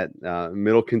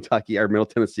Middle Kentucky or Middle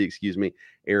Tennessee,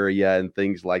 area and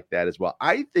things like that as well.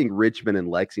 I think Richmond and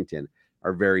Lexington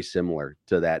are very similar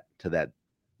to that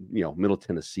Middle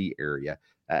Tennessee area.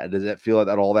 Does that feel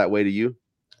at all that way to you?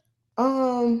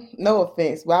 No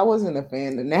offense, but I wasn't a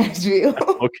fan of Nashville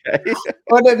Okay.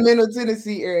 or the Middle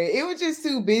Tennessee area. It was just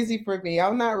too busy for me.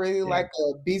 I'm not really Yeah. like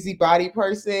a busybody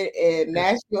person, and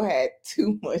Nashville had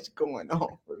too much going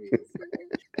on for me.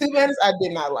 To be honest, I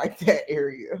did not like that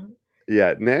area.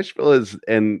 Yeah, Nashville is,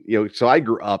 and so I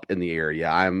grew up in the area.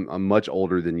 I'm much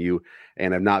older than you,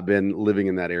 and I've not been living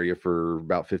in that area for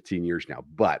about 15 years now.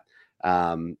 But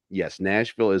yes,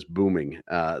 Nashville is booming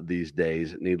these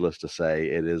days. Needless to say,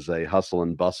 it is a hustle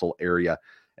and bustle area,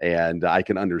 and I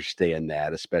can understand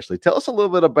that. Especially, tell us a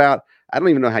little bit about. I don't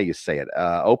even know how you say it.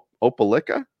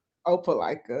 Opelika,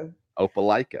 Opelika.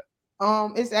 Opelika.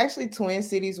 It's actually twin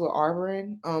cities with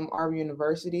Auburn, Auburn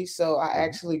University. So I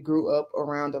actually grew up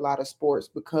around a lot of sports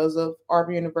because of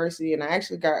Auburn University, and I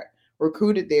actually got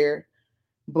recruited there,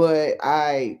 but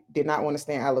I did not want to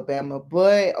stay in Alabama.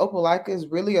 But Opelika is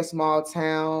really a small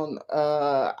town.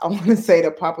 I want to say the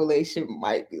population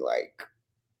might be like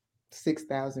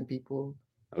 6,000 people.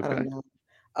 I Okay. don't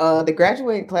know. The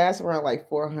graduating class around like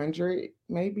 400,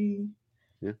 maybe.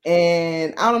 Yeah.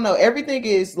 And I don't know, everything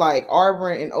is like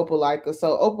Auburn and Opelika.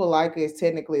 So Opelika is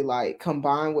technically like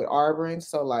combined with Auburn.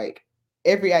 So like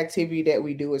every activity that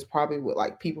we do is probably with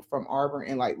like people from Auburn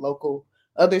and like local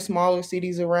other smaller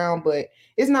cities around, but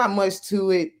it's not much to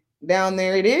it down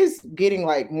there. It is getting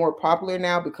like more popular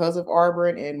now because of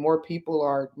Auburn, and more people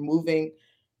are moving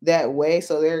that way.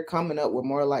 So they're coming up with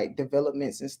more like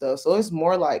developments and stuff. So it's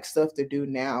more like stuff to do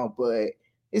now, but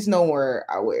it's nowhere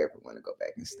I would ever want to go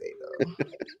back and stay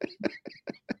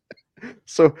though.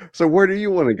 So where do you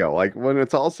want to go? Like when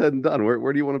it's all said and done,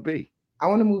 where do you want to be? I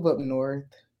want to move up north.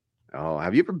 Oh,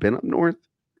 have you ever been up north?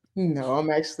 No, I'm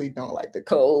actually don't like the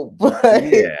cold, but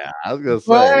Yeah, I was gonna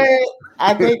but say.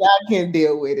 I think I can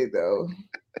deal with it though.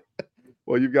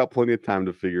 Well, you've got plenty of time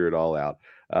to figure it all out.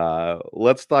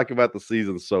 Let's talk about the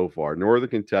season so far. Northern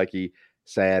Kentucky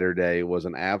Saturday was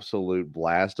an absolute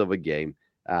blast of a game.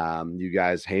 You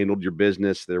guys handled your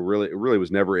business. It really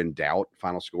was never in doubt.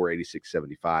 Final score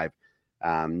 86-75.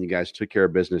 You guys took care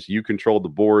of business. You controlled the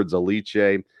boards. Alice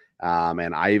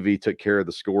and Ivy took care of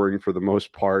the scoring for the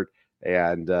most part.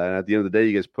 And at the end of the day,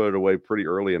 you guys put it away pretty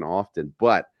early and often.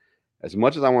 But as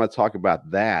much as I want to talk about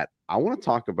that, I want to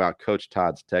talk about Coach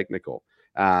Todd's technical.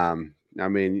 I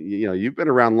mean, you've been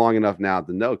around long enough now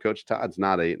to know Coach Todd's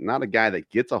not a guy that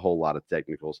gets a whole lot of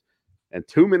technicals. And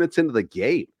 2 minutes into the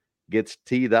game, gets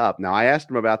teed up. Now, I asked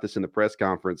him about this in the press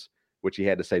conference, which he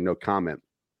had to say no comment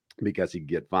because he'd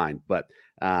get fined. But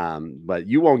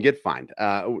you won't get fined.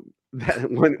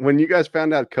 When you guys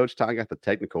found out Coach Todd got the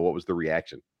technical, what was the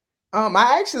reaction?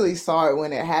 I actually saw it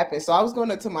when it happened. So I was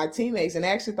going up to my teammates and they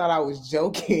actually thought I was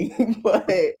joking. But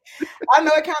I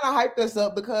know it kind of hyped us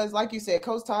up because, like you said,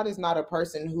 Coach Todd is not a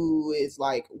person who is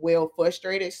like well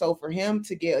frustrated. So for him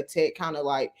to get a tech kind of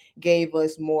like gave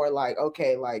us more like,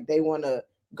 okay, like they want to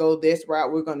go this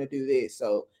route, we're going to do this.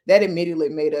 So that immediately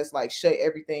made us like shut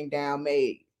everything down,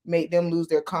 made them lose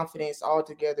their confidence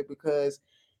altogether, because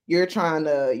you're trying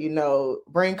to,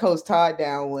 bring Coach Todd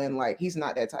down when like he's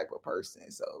not that type of person.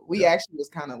 So we actually was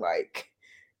kind of like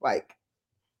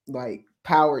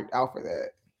powered out for that.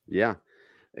 Yeah.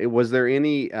 Was there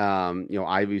any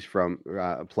Ivy's from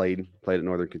played at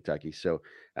Northern Kentucky. So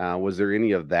was there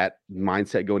any of that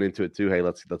mindset going into it too? Hey,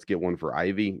 let's get one for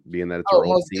Ivy, being that it's her old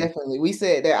Most team. definitely. We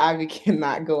said that Ivy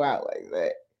cannot go out like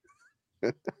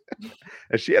that.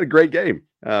 And she had a great game,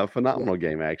 phenomenal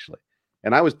game actually.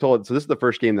 And I was told, so this is the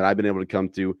first game that I've been able to come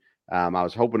to. I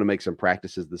was hoping to make some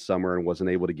practices this summer and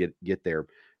wasn't able to get there.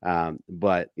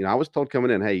 But I was told coming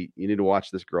in, hey, you need to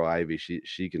watch this girl Ivy.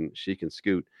 She can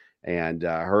scoot. And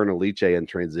her and Alice in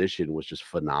transition was just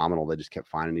phenomenal. They just kept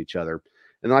finding each other.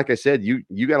 And like I said,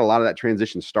 you got a lot of that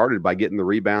transition started by getting the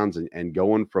rebounds and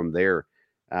going from there.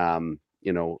 You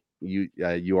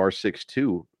are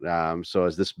 6'2". So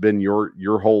has this been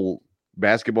your whole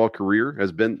basketball career?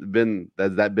 Has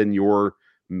that been your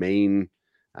main,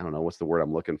 I don't know, what's the word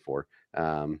I'm looking for?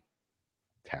 Talent?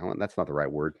 That's not the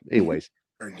right word. Anyways,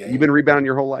 you've been rebounding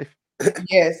your whole life?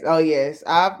 Yes. Oh yes.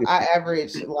 I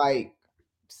averaged like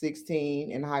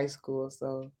 16 in high school.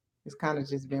 So it's kind of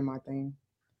just been my thing.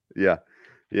 Yeah.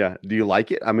 Yeah. Do you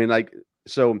like it? I mean, like,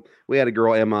 so we had a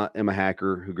girl, Emma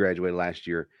Hacker, who graduated last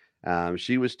year.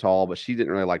 She was tall, but she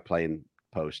didn't really like playing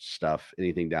post stuff,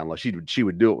 anything down low. She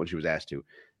would do it when she was asked to,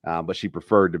 but she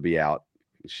preferred to be out.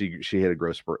 She hit a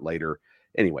growth spurt later.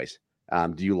 Anyways,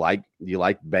 do you like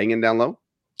banging down low?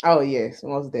 Oh yes,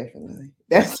 most definitely.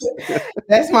 That's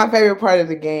my favorite part of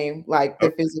the game, like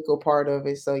the physical part of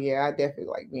it. So yeah, I definitely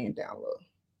like being down low.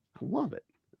 I love it.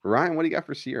 Ryan, what do you got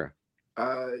for Sierra?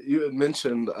 You had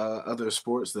mentioned other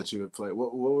sports that you would play.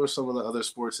 What were some of the other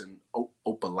sports in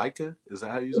Opelika? Is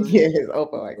that how you say it? Yes,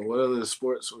 Opelika. And what other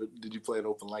sports did you play in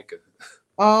Opelika?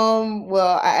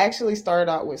 Well, I actually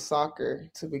started out with soccer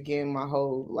to begin my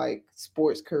whole like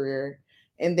sports career.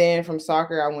 And then from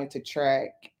soccer, I went to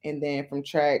track. And then from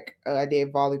track, I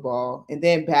did volleyball. And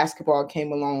then basketball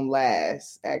came along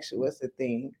last, actually, was the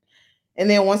thing. And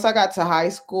then once I got to high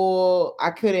school,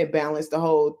 I couldn't balance the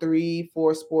whole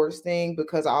 3-4 sports thing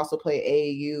because I also played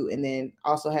AAU and then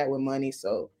also had with money.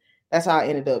 So that's how I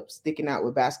ended up sticking out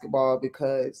with basketball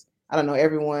because I don't know,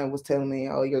 everyone was telling me,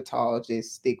 oh, you're tall,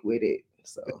 just stick with it.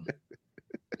 So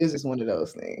this is one of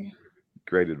those things.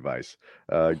 Great advice.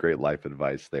 Great life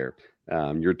advice there.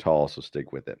 You're tall, so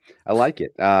stick with it. I like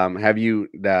it. Have you,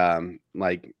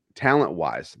 like talent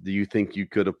wise, do you think you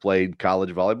could have played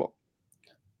college volleyball?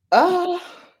 I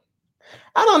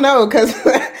don't know because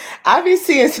I be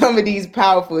seeing some of these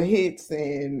powerful hits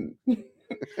and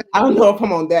I don't know if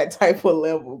I'm on that type of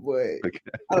level, but Okay.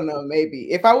 I don't know,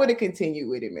 maybe. If I would have continued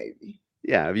with it, maybe.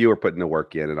 Yeah, if you were putting the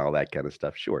work in and all that kind of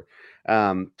stuff, sure.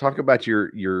 Talk about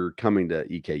your coming to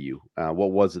EKU.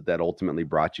 What was it that ultimately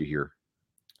brought you here?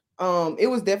 It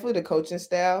was definitely the coaching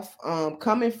staff.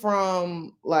 Coming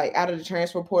from like out of the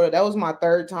transfer portal, that was my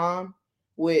third time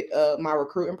with my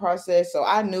recruiting process. So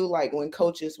I knew like when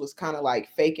coaches was kind of like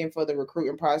faking for the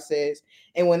recruiting process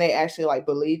and when they actually like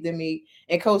believed in me.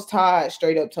 And Coach Todd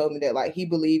straight up told me that like he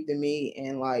believed in me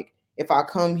and like if I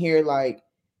come here, like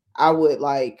I would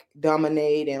like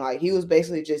dominate and like he was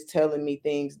basically just telling me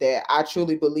things that I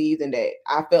truly believed and that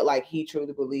I felt like he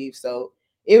truly believed. So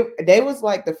they was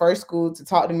like the first school to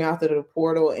talk to me after the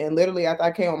portal, and literally after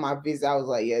I came on my visit, I was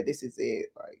like, yeah, this is it.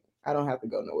 Like I don't have to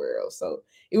go nowhere else. So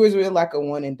it was really like a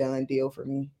one and done deal for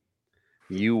me.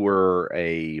 You were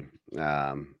I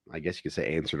guess you could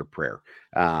say answer to prayer.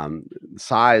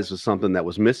 Size was something that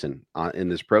was missing in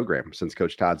this program since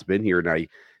Coach Todd's been here. Now,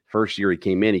 first year he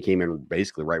came in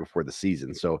basically right before the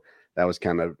season. So that was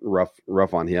kind of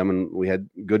rough on him. And we had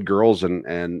good girls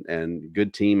and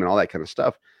good team and all that kind of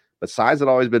stuff. But size had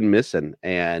always been missing.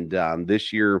 And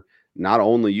this year, not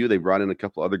only you, they brought in a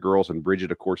couple other girls, and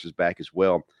Bridget, of course, is back as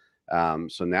well.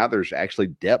 So now there's actually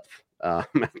depth at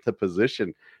the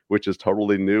position, which is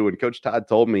totally new. And Coach Todd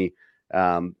told me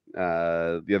the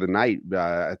other night,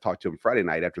 I talked to him Friday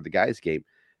night after the guys' game,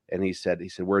 and he said,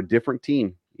 we're a different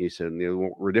team. He said,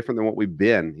 we're different than what we've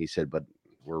been. He said, but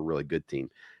we're a really good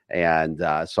team. And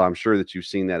so I'm sure that you've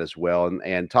seen that as well.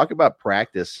 And talk about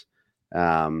practice.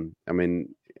 I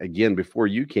mean, again, before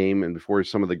you came and before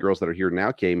some of the girls that are here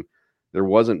now came, there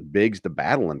wasn't bigs to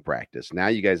battle in practice. Now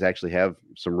you guys actually have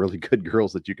some really good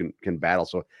girls that you can battle.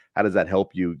 So how does that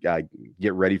help you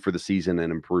get ready for the season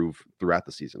and improve throughout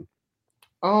the season?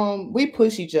 We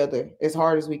push each other as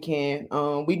hard as we can.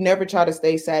 We never try to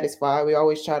stay satisfied. We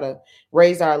always try to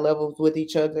raise our levels with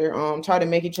each other. Try to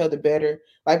make each other better.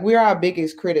 Like we're our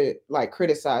biggest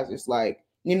criticizers. Like,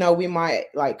 you know, we might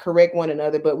like correct one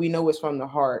another, but we know it's from the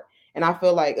heart. And I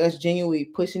feel like us genuinely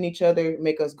pushing each other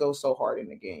make us go so hard in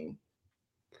the game.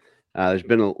 There's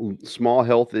been a small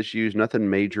health issues, nothing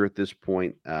major at this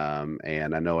point.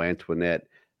 And I know Antoinette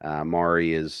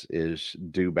Mari is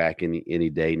due back any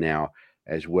day now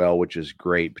as well, which is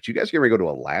great. But you guys are going to go to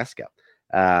Alaska.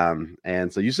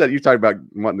 And so you said you talked about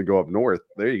wanting to go up north.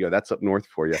 There you go. That's up north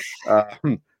for you.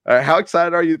 How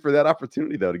excited are you for that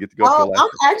opportunity, though, to get to go to Alaska?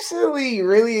 I'm actually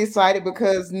really excited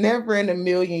because never in a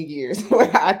million years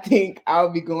would I think I'll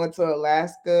be going to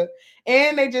Alaska.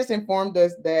 And they just informed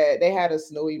us that they had a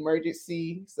snow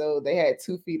emergency. So they had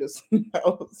 2 feet of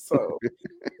snow. So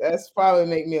that's probably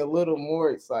make me a little more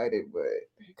excited. But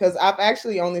because I've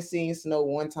actually only seen snow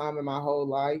one time in my whole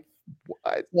life.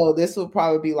 So this will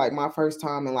probably be like my first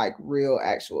time in like real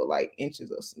actual like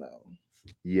inches of snow.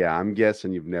 Yeah, I'm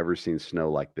guessing you've never seen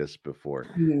snow like this before.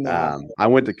 No. I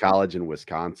went to college in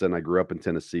Wisconsin. I grew up in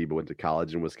Tennessee, but went to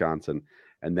college in Wisconsin.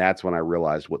 And that's when I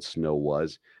realized what snow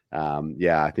was.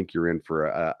 Yeah, I think you're in for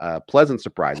a pleasant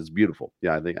surprise. It's beautiful.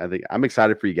 Yeah, I think I'm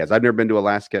excited for you guys. I've never been to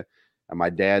Alaska. My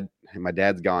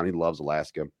dad's gone. He loves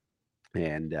Alaska.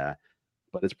 And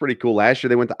but it's pretty cool. Last year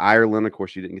they went to Ireland. Of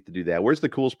course, you didn't get to do that. Where's the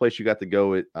coolest place you got to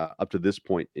go up to this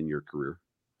point in your career?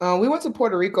 We went to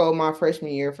Puerto Rico my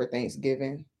freshman year for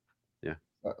Thanksgiving. Yeah.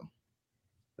 So.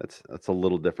 That's a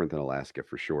little different than Alaska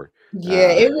for sure. Yeah,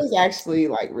 it was actually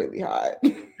like really hot.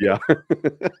 Yeah.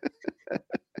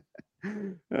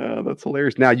 That's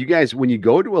hilarious. Now, you guys, when you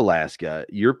go to Alaska,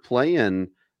 you're playing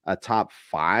a top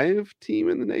 5 team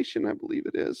in the nation, I believe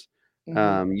it is.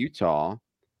 Mm-hmm. Utah.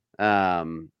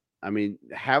 I mean,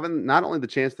 having not only the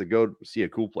chance to go see a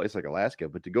cool place like Alaska,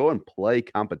 but to go and play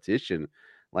competition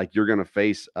like you're going to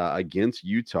face against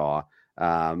Utah,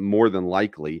 more than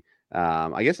likely.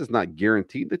 I guess it's not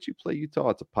guaranteed that you play Utah.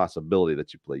 It's a possibility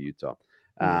that you play Utah.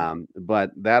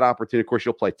 But that opportunity, of course,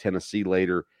 you'll play Tennessee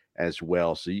later as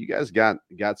well. So you guys got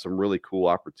some really cool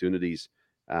opportunities,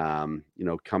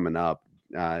 coming up.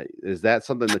 Is that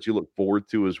something that you look forward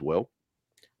to as well?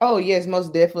 Oh, yes,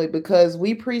 most definitely, because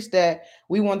we preach that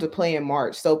we want to play in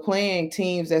March. So playing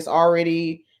teams that's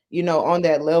already, on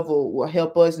that level will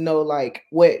help us know like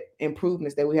what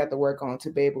improvements that we have to work on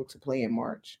to be able to play in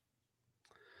March.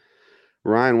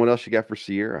 Ryan, what else you got for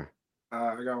Sierra?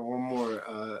 I got one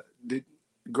more.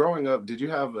 Growing up, did you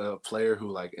have a player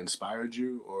who like inspired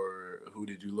you, or who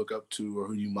did you look up to, or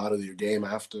who you modeled your game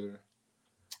after?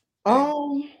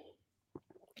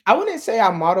 I wouldn't say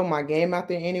I modeled my game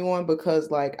after anyone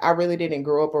because like I really didn't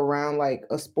grow up around like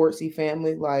a sportsy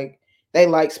family. Like they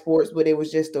like sports, but it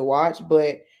was just to watch.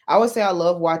 But I would say I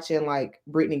love watching like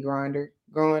Brittany Griner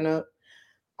growing up.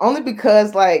 Only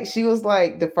because like she was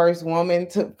like the first woman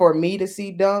for me to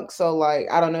see dunk. So like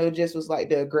I don't know, it just was like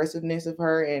the aggressiveness of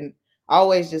her, and I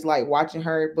always just like watching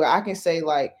her. But I can say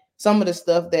like some of the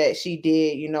stuff that she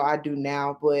did, I do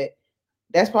now. But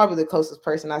that's probably the closest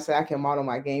person I say I can model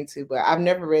my game to. But I've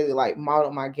never really like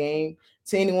modeled my game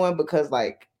to anyone because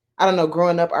like I don't know,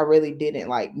 growing up I really didn't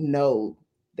like know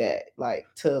that like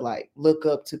to like look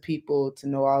up to people, to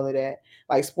know all of that.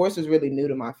 Like sports was really new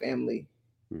to my family.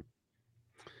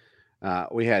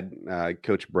 We had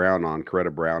Coach Brown on,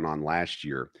 Coretta Brown on last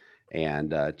year,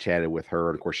 and chatted with her.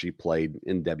 And of course, she played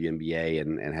in WNBA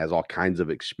and has all kinds of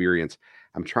experience.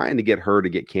 I'm trying to get her to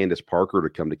get Candace Parker to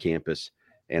come to campus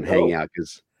and hang out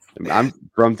because I'm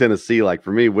from Tennessee. Like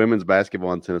for me, women's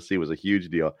basketball in Tennessee was a huge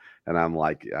deal. And I'm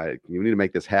like, you need to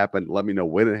make this happen. Let me know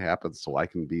when it happens so I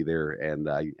can be there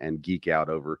and geek out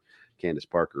over Candace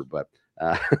Parker. But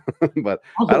but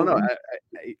I don't know.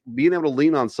 Being able to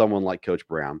lean on someone like Coach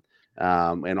Brown,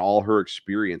 and all her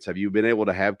experience, have you been able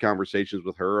to have conversations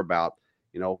with her about,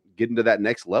 getting to that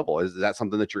next level? Is that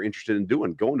something that you're interested in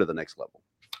doing, going to the next level?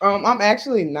 I'm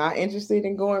actually not interested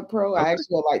in going pro. Okay. I actually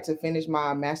would like to finish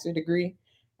my master's degree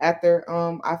after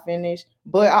I finish.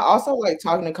 But I also like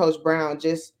talking to Coach Brown.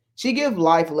 She gives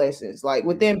life lessons. Like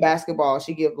within basketball,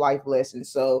 she gives life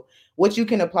lessons. So what you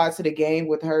can apply to the game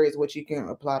with her is what you can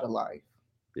apply to life.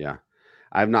 Yeah.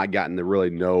 I've not gotten to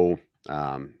really know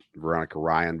Veronica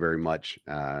Ryan very much.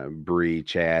 Bree,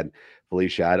 Chad,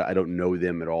 Felicia, I don't know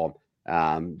them at all.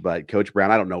 But Coach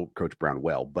Brown, I don't know Coach Brown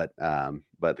well, but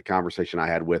the conversation I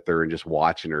had with her and just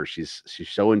watching her, she's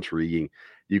so intriguing.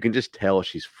 You can just tell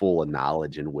she's full of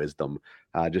knowledge and wisdom,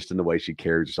 just in the way she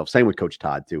carries herself. Same with Coach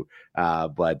Todd too.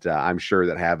 But I'm sure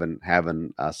that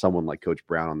having someone like Coach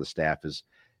Brown on the staff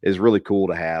is really cool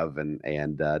to have and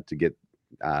to get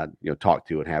talk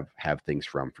to and have things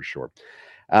from, for sure.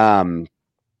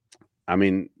 I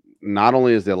mean, not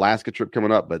only is the Alaska trip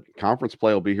coming up, but conference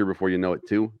play will be here before you know it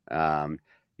too. And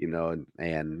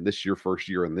this is your first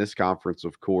year in this conference,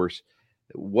 of course.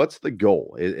 What's the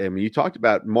goal? I mean, you talked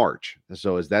about March.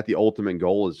 So is that the ultimate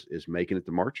goal, is making it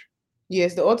to March?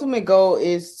 Yes, the ultimate goal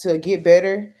is to get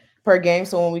better per game.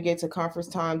 So when we get to conference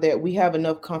time, that we have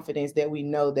enough confidence that we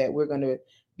know that we're going to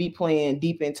be playing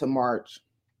deep into March.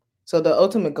 So the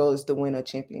ultimate goal is to win a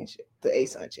championship, the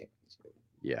ASUN championship.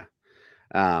 Yeah.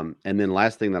 And then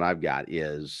last thing that I've got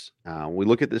is we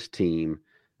look at this team.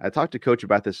 I talked to Coach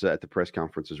about this at the press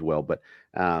conference as well, but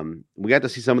we got to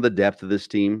see some of the depth of this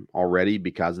team already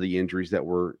because of the injuries that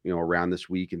were around this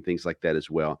week and things like that as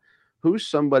well. Who's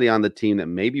somebody on the team that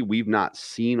maybe we've not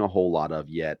seen a whole lot of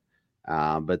yet,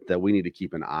 but that we need to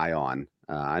keep an eye on?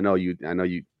 I know you.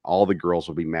 All the girls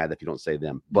will be mad if you don't say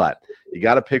them, but you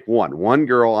got to pick one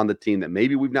girl on the team that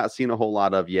maybe we've not seen a whole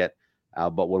lot of yet,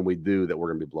 but when we do, that we're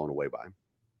going to be blown away by.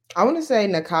 I want to say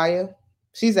Nakaya.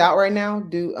 She's out right now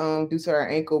due to her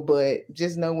ankle, but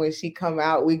just know when she come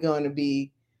out, we're going to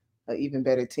be an even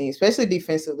better team, especially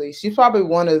defensively. She's probably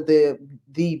one of the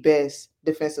best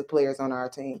defensive players on our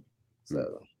team.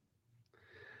 So,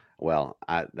 well,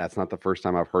 that's not the first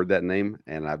time I've heard that name,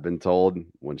 and I've been told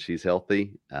when she's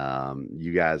healthy,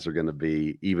 you guys are going to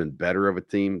be even better of a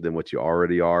team than what you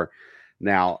already are.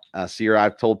 Now, Sierra,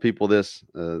 I've told people this.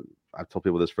 I've told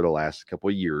people this for the last couple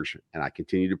of years, and I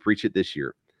continue to preach it this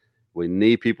year. We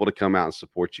need people to come out and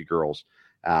support you girls.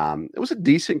 It was a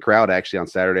decent crowd actually on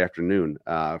Saturday afternoon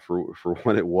for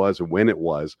when it was.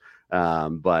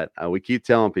 But we keep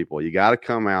telling people, you got to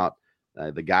come out.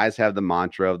 The guys have the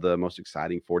mantra of the most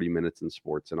exciting 40 minutes in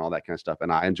sports and all that kind of stuff. And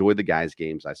I enjoy the guys'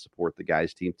 games. I support the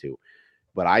guys' team too.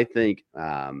 But I think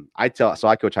I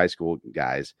coach high school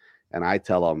guys, and I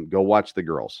tell them, go watch the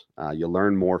girls. You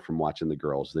learn more from watching the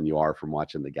girls than you are from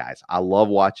watching the guys. I love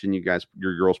watching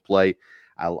your girls play.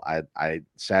 I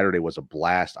Saturday was a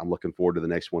blast. I'm looking forward to the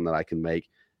next one that I can make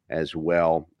as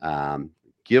well.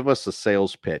 Give us a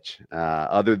sales pitch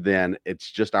other than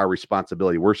it's just our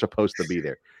responsibility. We're supposed to be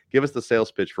there. Give us the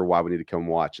sales pitch for why we need to come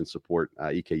watch and support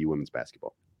EKU women's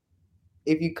basketball.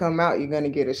 If you come out, you're going to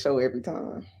get a show every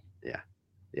time. Yeah.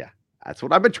 That's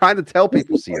what I've been trying to tell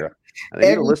people, Sierra.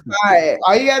 Every time.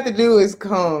 All you have to do is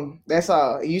come. That's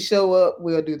all. You show up,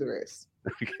 we'll do the rest.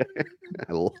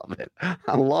 I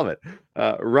love it.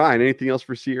 Ryan, anything else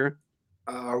for Sierra?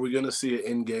 Are we going to see an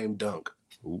in-game dunk?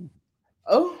 Ooh.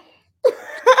 Oh.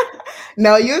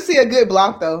 No, you'll see a good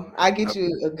block, though. I get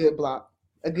you a good block,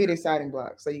 a good exciting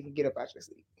block, so you can get up out your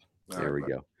seat.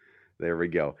 There we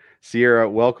go. Sierra,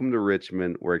 welcome to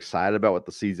Richmond. We're excited about what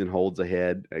the season holds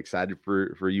ahead. Excited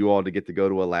for you all to get to go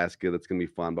to Alaska. That's going to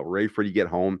be fun. But we're ready for you to get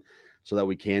home so that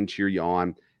we can cheer you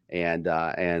on. And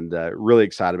really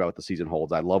excited about what the season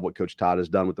holds. I love what Coach Todd has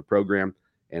done with the program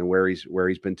and where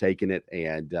he's been taking it.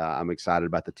 And I'm excited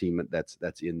about the team that's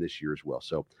in this year as well.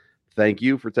 So thank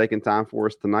you for taking time for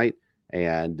us tonight.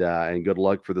 And good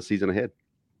luck for the season ahead.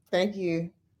 Thank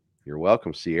you. You're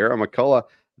welcome, Sierra McCullough,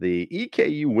 the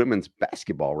EKU women's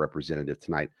basketball representative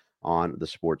tonight on the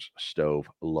Sports Stove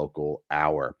Local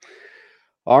Hour.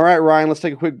 All right, Ryan, let's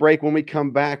take a quick break. When we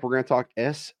come back, we're going to talk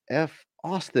SF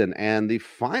Austin and the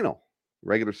final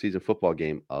regular season football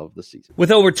game of the season. With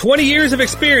over 20 years of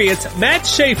experience, Matt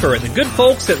Schaefer and the good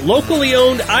folks at locally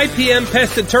owned IPM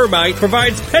Pest and Termite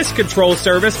provides pest control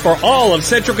service for all of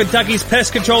Central Kentucky's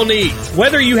pest control needs.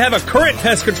 Whether you have a current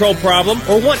pest control problem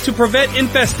or want to prevent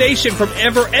infestation from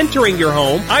ever entering your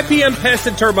home, IPM Pest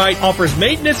and Termite offers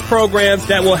maintenance programs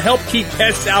that will help keep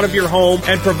pests out of your home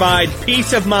and provide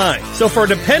peace of mind. So for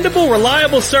dependable,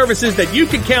 reliable services that you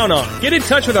can count on, get in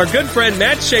touch with our good friend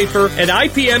Matt Schaefer at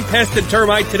IPM Pest and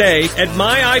Termite today at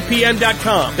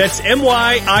myipm.com. That's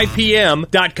myipm.com.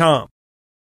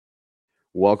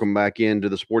 Welcome back into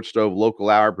the Sports Stove Local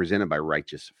Hour presented by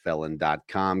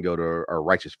righteousfelon.com. Go to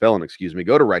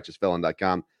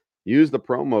righteousfelon.com. Use the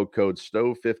promo code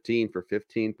STOVE15 for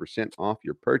 15% off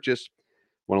your purchase.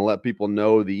 Want to let people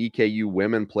know the EKU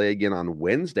women play again on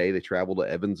Wednesday. They travel to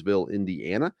Evansville,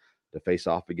 Indiana to face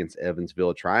off against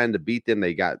Evansville, trying to beat them.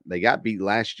 They got beat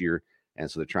last year. And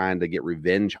so they're trying to get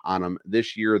revenge on them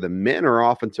this year. The men are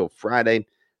off until Friday.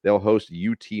 They'll host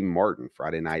UT Martin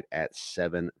Friday night at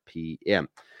 7 p.m.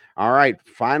 All right,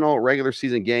 final regular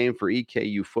season game for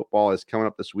EKU football is coming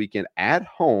up this weekend at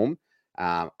home.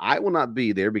 I will not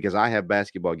be there because I have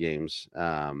basketball games.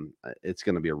 It's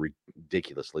going to be a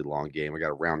ridiculously long game. I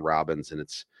got a round robins, and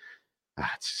it's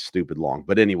stupid long.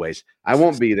 But anyways, I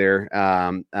won't be there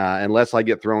unless I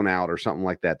get thrown out or something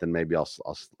like that. Then maybe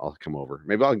I'll come over.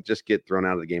 Maybe I'll just get thrown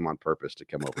out of the game on purpose to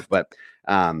come over. But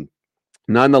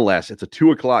nonetheless, it's a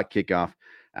 2:00 kickoff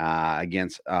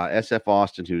against SF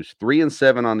Austin, who's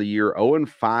 3-7 on the year,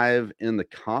 0-5 in the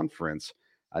conference.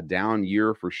 A down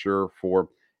year for sure for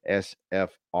SF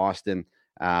Austin.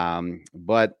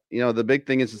 But the big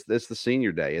thing is it's the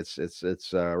senior day.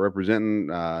 It's representing,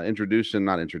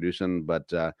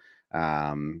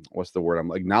 what's the word?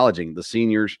 I'm acknowledging the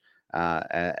seniors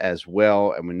as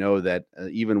well. And we know that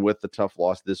even with the tough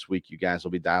loss this week, you guys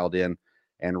will be dialed in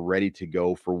and ready to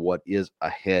go for what is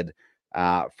ahead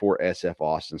for SF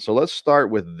Austin. So let's start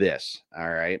with this. All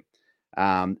right.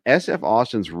 SF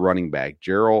Austin's running back,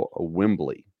 Gerald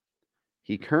Wimbley,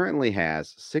 he currently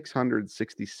has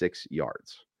 666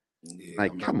 yards. Yeah,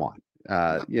 come on.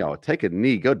 Take a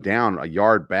knee, go down a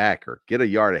yard back or get a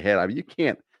yard ahead. I mean, you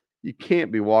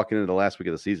can't be walking into the last week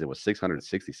of the season with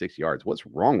 666 yards. What's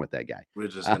wrong with that guy? We're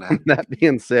just gonna that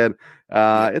being said,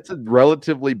 it's a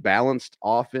relatively balanced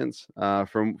offense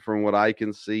from what I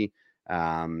can see.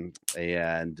 And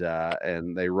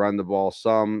they run the ball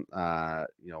some.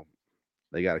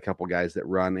 They got a couple guys that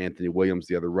run. Anthony Williams,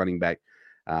 the other running back.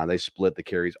 They split the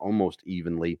carries almost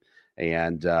evenly,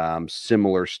 and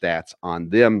similar stats on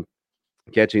them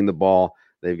catching the ball.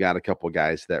 They've got a couple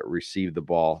guys that receive the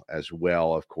ball as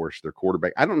well. Of course, their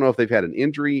quarterback. I don't know if they've had an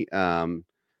injury or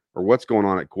what's going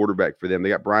on at quarterback for them. They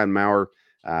got Brian Maurer,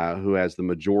 who has the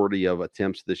majority of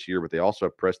attempts this year, but they also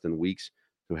have Preston Weeks,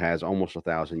 who has almost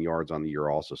 1,000 yards on the year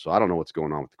also. So I don't know what's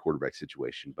going on with the quarterback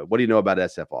situation. But what do you know about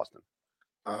SF Austin?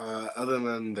 Other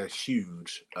than they're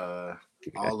huge, all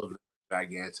of them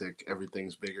gigantic.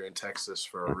 Everything's bigger in Texas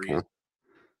for a reason.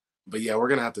 But yeah, we're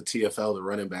gonna have to TFL the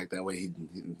running back. That way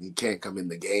he can't come in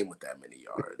the game with that many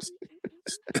yards.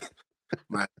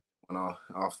 My went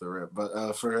off the rip.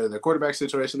 But for the quarterback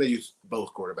situation, they use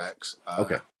both quarterbacks.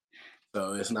 Okay.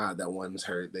 So it's not that one's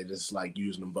hurt. They just like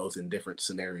using them both in different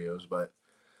scenarios. But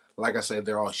like I said,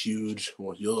 they're all huge.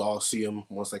 Well, you'll all see them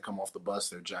once they come off the bus.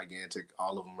 They're gigantic.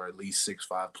 All of them are at least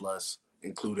 6'5" plus,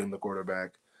 including the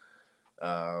quarterback.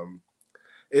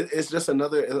 It's just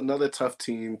another tough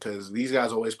team because these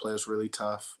guys always play us really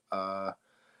tough.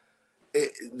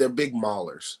 They're big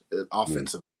maulers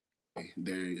offensively.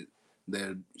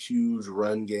 They're huge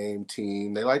run game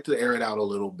team. They like to air it out a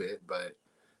little bit, but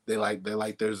they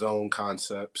like their zone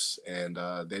concepts, and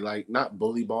they like not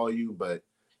bully ball you, but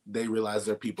they realize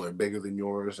their people are bigger than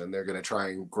yours, and they're gonna try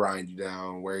and grind you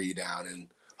down, wear you down, and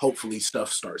hopefully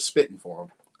stuff starts spitting for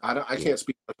them. I can't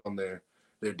speak on their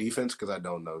defense because I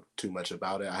don't know too much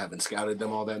about it. I haven't scouted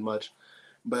them all that much,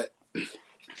 but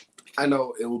I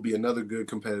know it will be another good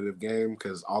competitive game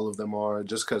because all of them are.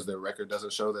 Just because their record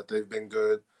doesn't show that they've been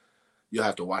good, you'll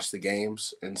have to watch the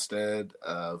games instead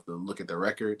of look at their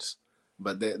records.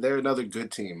 But they're another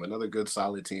good team, another good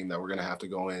solid team that we're going to have to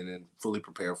go in and fully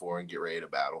prepare for and get ready to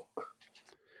battle.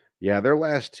 Yeah, their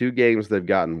last 2 games, they've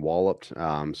gotten walloped.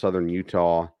 Southern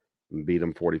Utah beat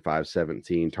them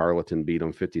 45-17. Tarleton beat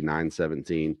them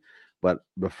 59-17. But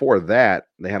before that,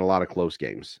 they had a lot of close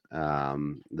games.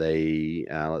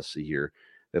 Let's see here.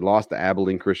 They lost to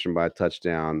Abilene Christian by a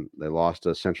touchdown. They lost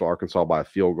to Central Arkansas by a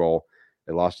field goal.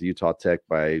 They lost to Utah Tech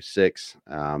by 6.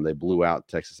 They blew out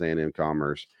Texas A&M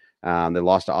Commerce. They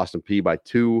lost to Austin Peay by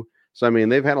 2. So, I mean,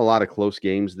 they've had a lot of close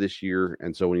games this year.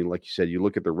 And so when you, like you said, you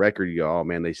look at the record, you go, oh,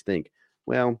 man, they stink.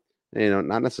 Well,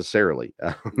 not necessarily.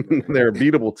 They're a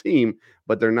beatable team,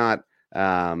 but they're not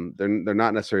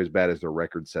not necessarily as bad as their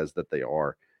record says that they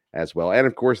are as well. And,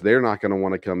 of course, they're not going to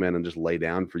want to come in and just lay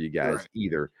down for you guys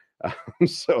either.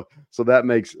 So that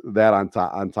makes that on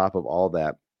top of all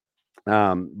that.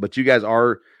 But you guys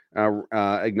are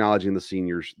acknowledging the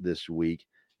seniors this week.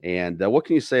 And what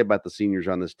can you say about the seniors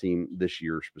on this team this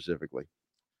year specifically?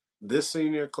 This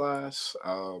senior class,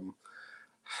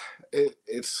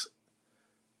 it's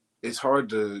hard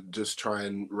to just try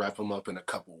and wrap them up in a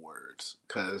couple words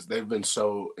because they've been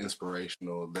so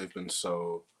inspirational. They've been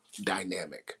so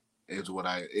dynamic. Is what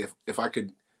if I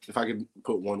could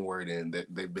put one word in, that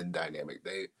they've been dynamic.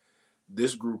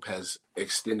 This group has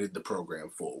extended the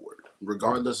program forward,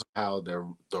 regardless of how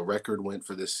the record went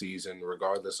for this season,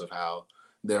 regardless of how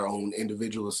their own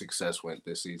individual success went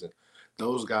this season.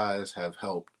 Those guys have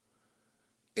helped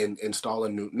install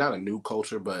not a new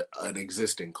culture, but an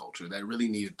existing culture that really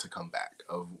needed to come back,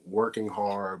 of working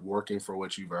hard, working for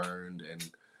what you've earned, and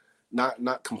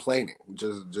not complaining,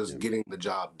 just getting the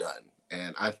job done.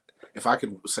 And if I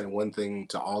could say one thing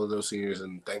to all of those seniors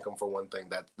and thank them for one thing,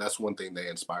 that's one thing they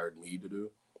inspired me to do,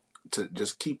 to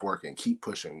just keep working, keep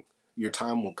pushing. Your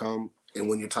time will come, and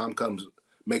when your time comes,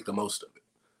 make the most of it.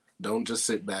 Don't just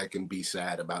sit back and be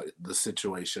sad about the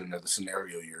situation or the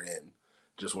scenario you're in.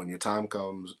 Just when your time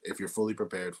comes, if you're fully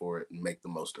prepared for it, make the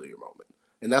most of your moment.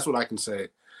 And that's what I can say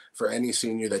for any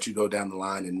senior that you go down the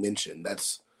line and mention.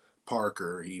 That's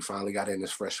Parker. He finally got in his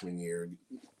freshman year,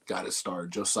 got his start.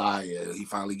 Josiah, he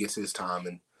finally gets his time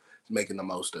and is making the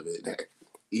most of it.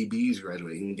 EB's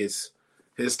graduating and gets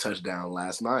his touchdown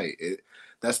last night.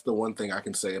 That's the one thing I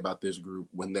can say about this group.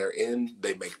 When they're in,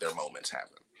 they make their moments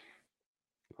happen.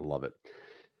 I love it.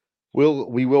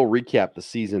 We will recap the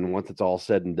season once it's all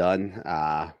said and done.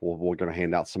 We're going to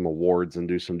hand out some awards and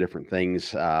do some different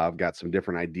things. I've got some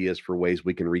different ideas for ways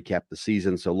we can recap the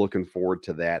season, so looking forward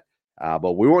to that.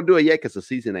 But we won't do it yet because the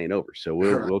season ain't over. So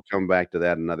we'll come back to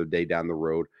that another day down the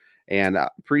road. And I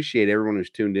appreciate everyone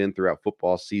who's tuned in throughout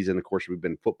football season. Of course, we've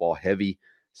been football heavy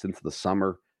since the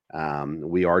summer.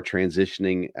 We are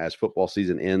transitioning as football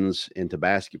season ends into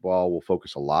basketball. We'll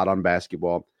focus a lot on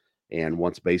basketball. And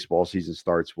once baseball season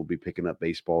starts, we'll be picking up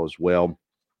baseball as well,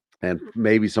 and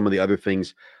maybe some of the other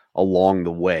things along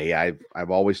the way. I've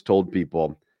always told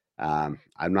people I'm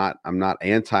not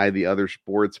anti the other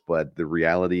sports, but the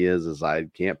reality is I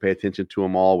can't pay attention to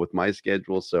them all with my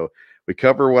schedule. So we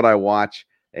cover what I watch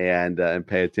and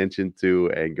pay attention to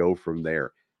and go from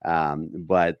there.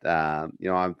 But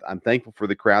I'm thankful for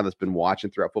the crowd that's been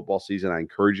watching throughout football season. I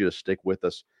encourage you to stick with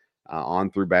us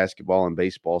on through basketball and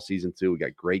baseball season too. We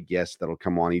got great guests that'll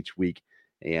come on each week.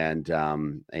 And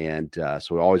so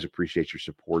we always appreciate your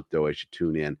support though, as you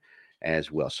tune in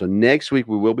as well. So next week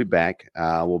we will be back.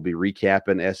 We'll be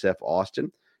recapping SF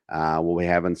Austin. We'll be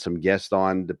having some guests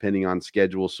on, depending on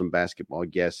schedules, some basketball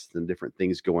guests and different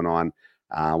things going on.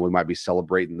 We might be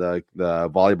celebrating the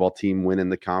volleyball team winning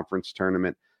the conference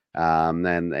tournament.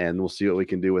 And we'll see what we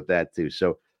can do with that too.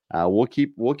 So we'll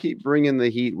keep bringing the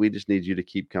heat. We just need you to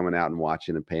keep coming out and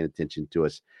watching and paying attention to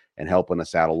us and helping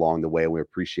us out along the way. We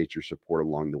appreciate your support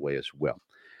along the way as well.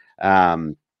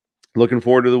 looking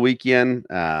forward to the weekend.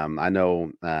 I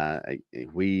know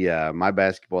my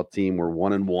basketball team, we're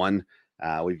 1-1.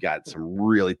 We've got some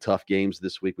really tough games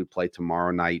this week. We play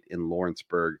tomorrow night in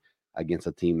Lawrenceburg against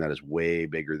a team that is way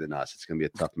bigger than us. It's going to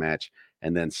be a tough match.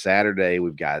 And then Saturday,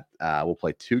 we'll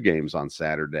play 2 games on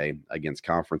Saturday against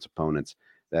conference opponents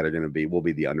that are we'll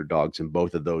be the underdogs in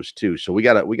both of those too. So we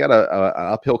got a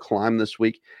uphill climb this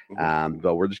week,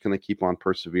 but we're just going to keep on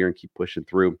persevering, keep pushing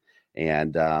through.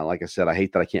 And like I said, I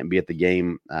hate that I can't be at the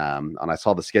game. And I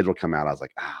saw the schedule come out. I was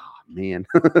like, oh, man.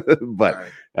 But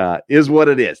is what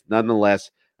it is.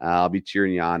 Nonetheless, I'll be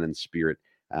cheering you on in spirit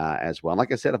as well. And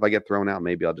like I said, if I get thrown out,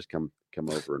 maybe I'll just come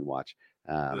over and watch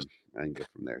and go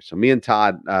from there. So me and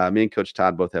Coach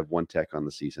Todd both have 1 tech on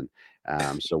the season.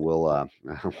 So we'll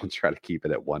try to keep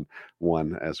it at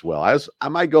one as well.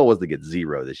 My goal was to get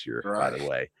 0 this year, by the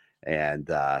way. And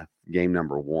game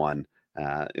number 1,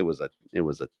 it was a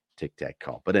tic-tac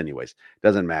call. But anyways,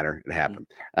 doesn't matter. It happened.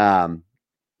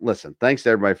 Listen, thanks to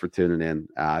everybody for tuning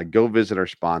in. Go visit our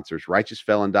sponsors,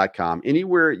 righteousfelon.com.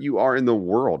 Anywhere you are in the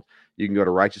world, you can go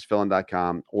to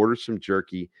righteousfelon.com, order some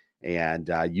jerky, and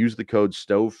use the code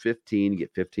STOVE15 to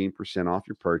get 15% off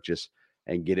your purchase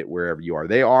and get it wherever you are.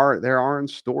 They are in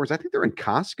stores. I think they're in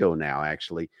Costco now,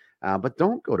 actually. But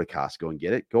don't go to Costco and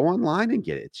get it. Go online and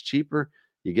get it. It's cheaper.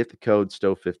 You get the code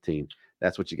STOVE15.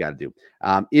 That's what you got to do.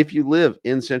 If you live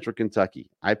in Central Kentucky,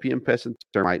 IPM Pest and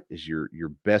Termite is your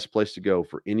best place to go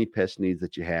for any pest needs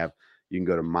that you have. You can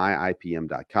go to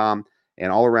myipm.com.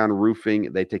 And all around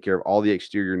roofing, they take care of all the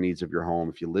exterior needs of your home.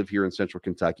 If you live here in Central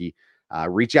Kentucky,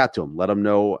 reach out to them. Let them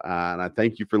know. And I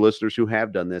thank you for listeners who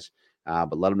have done this,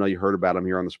 but let them know you heard about them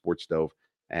here on the Sports Stove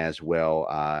as well.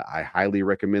 I highly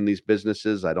recommend these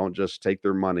businesses. I don't just take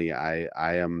their money.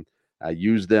 I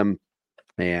use them.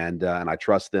 And I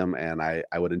trust them, and I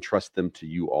would entrust them to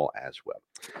you all as well.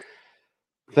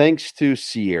 Thanks to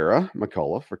Sierra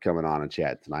McCullough for coming on and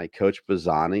chatting tonight. Coach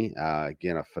Bazanni,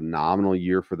 again, a phenomenal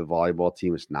year for the volleyball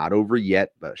team. It's not over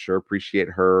yet, but sure appreciate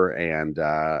her. And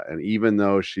even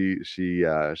though she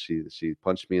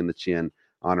punched me in the chin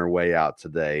on her way out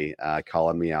today,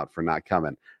 calling me out for not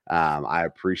coming, I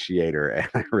appreciate her, and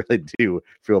I really do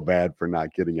feel bad for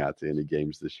not getting out to any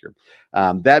games this year.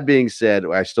 That being said,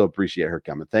 I still appreciate her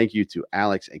coming. Thank you to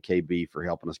Alex and KB for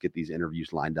helping us get these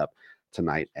interviews lined up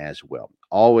tonight as well.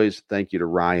 Always thank you to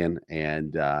Ryan,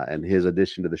 and his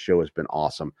addition to the show has been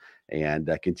awesome, and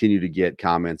continue to get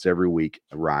comments every week,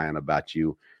 Ryan, about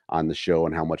you on the show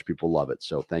and how much people love it.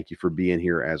 So thank you for being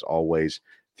here as always,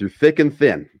 through thick and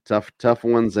thin, tough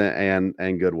ones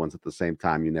and good ones at the same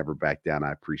time. You never back down.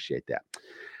 I appreciate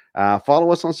that.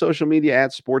 Follow us on social media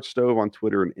at Sports Stove on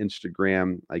Twitter and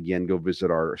Instagram. Again, go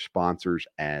visit our sponsors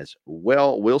as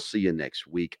well. We'll see you next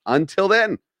week. Until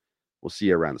then, we'll see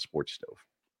you around the Sports Stove.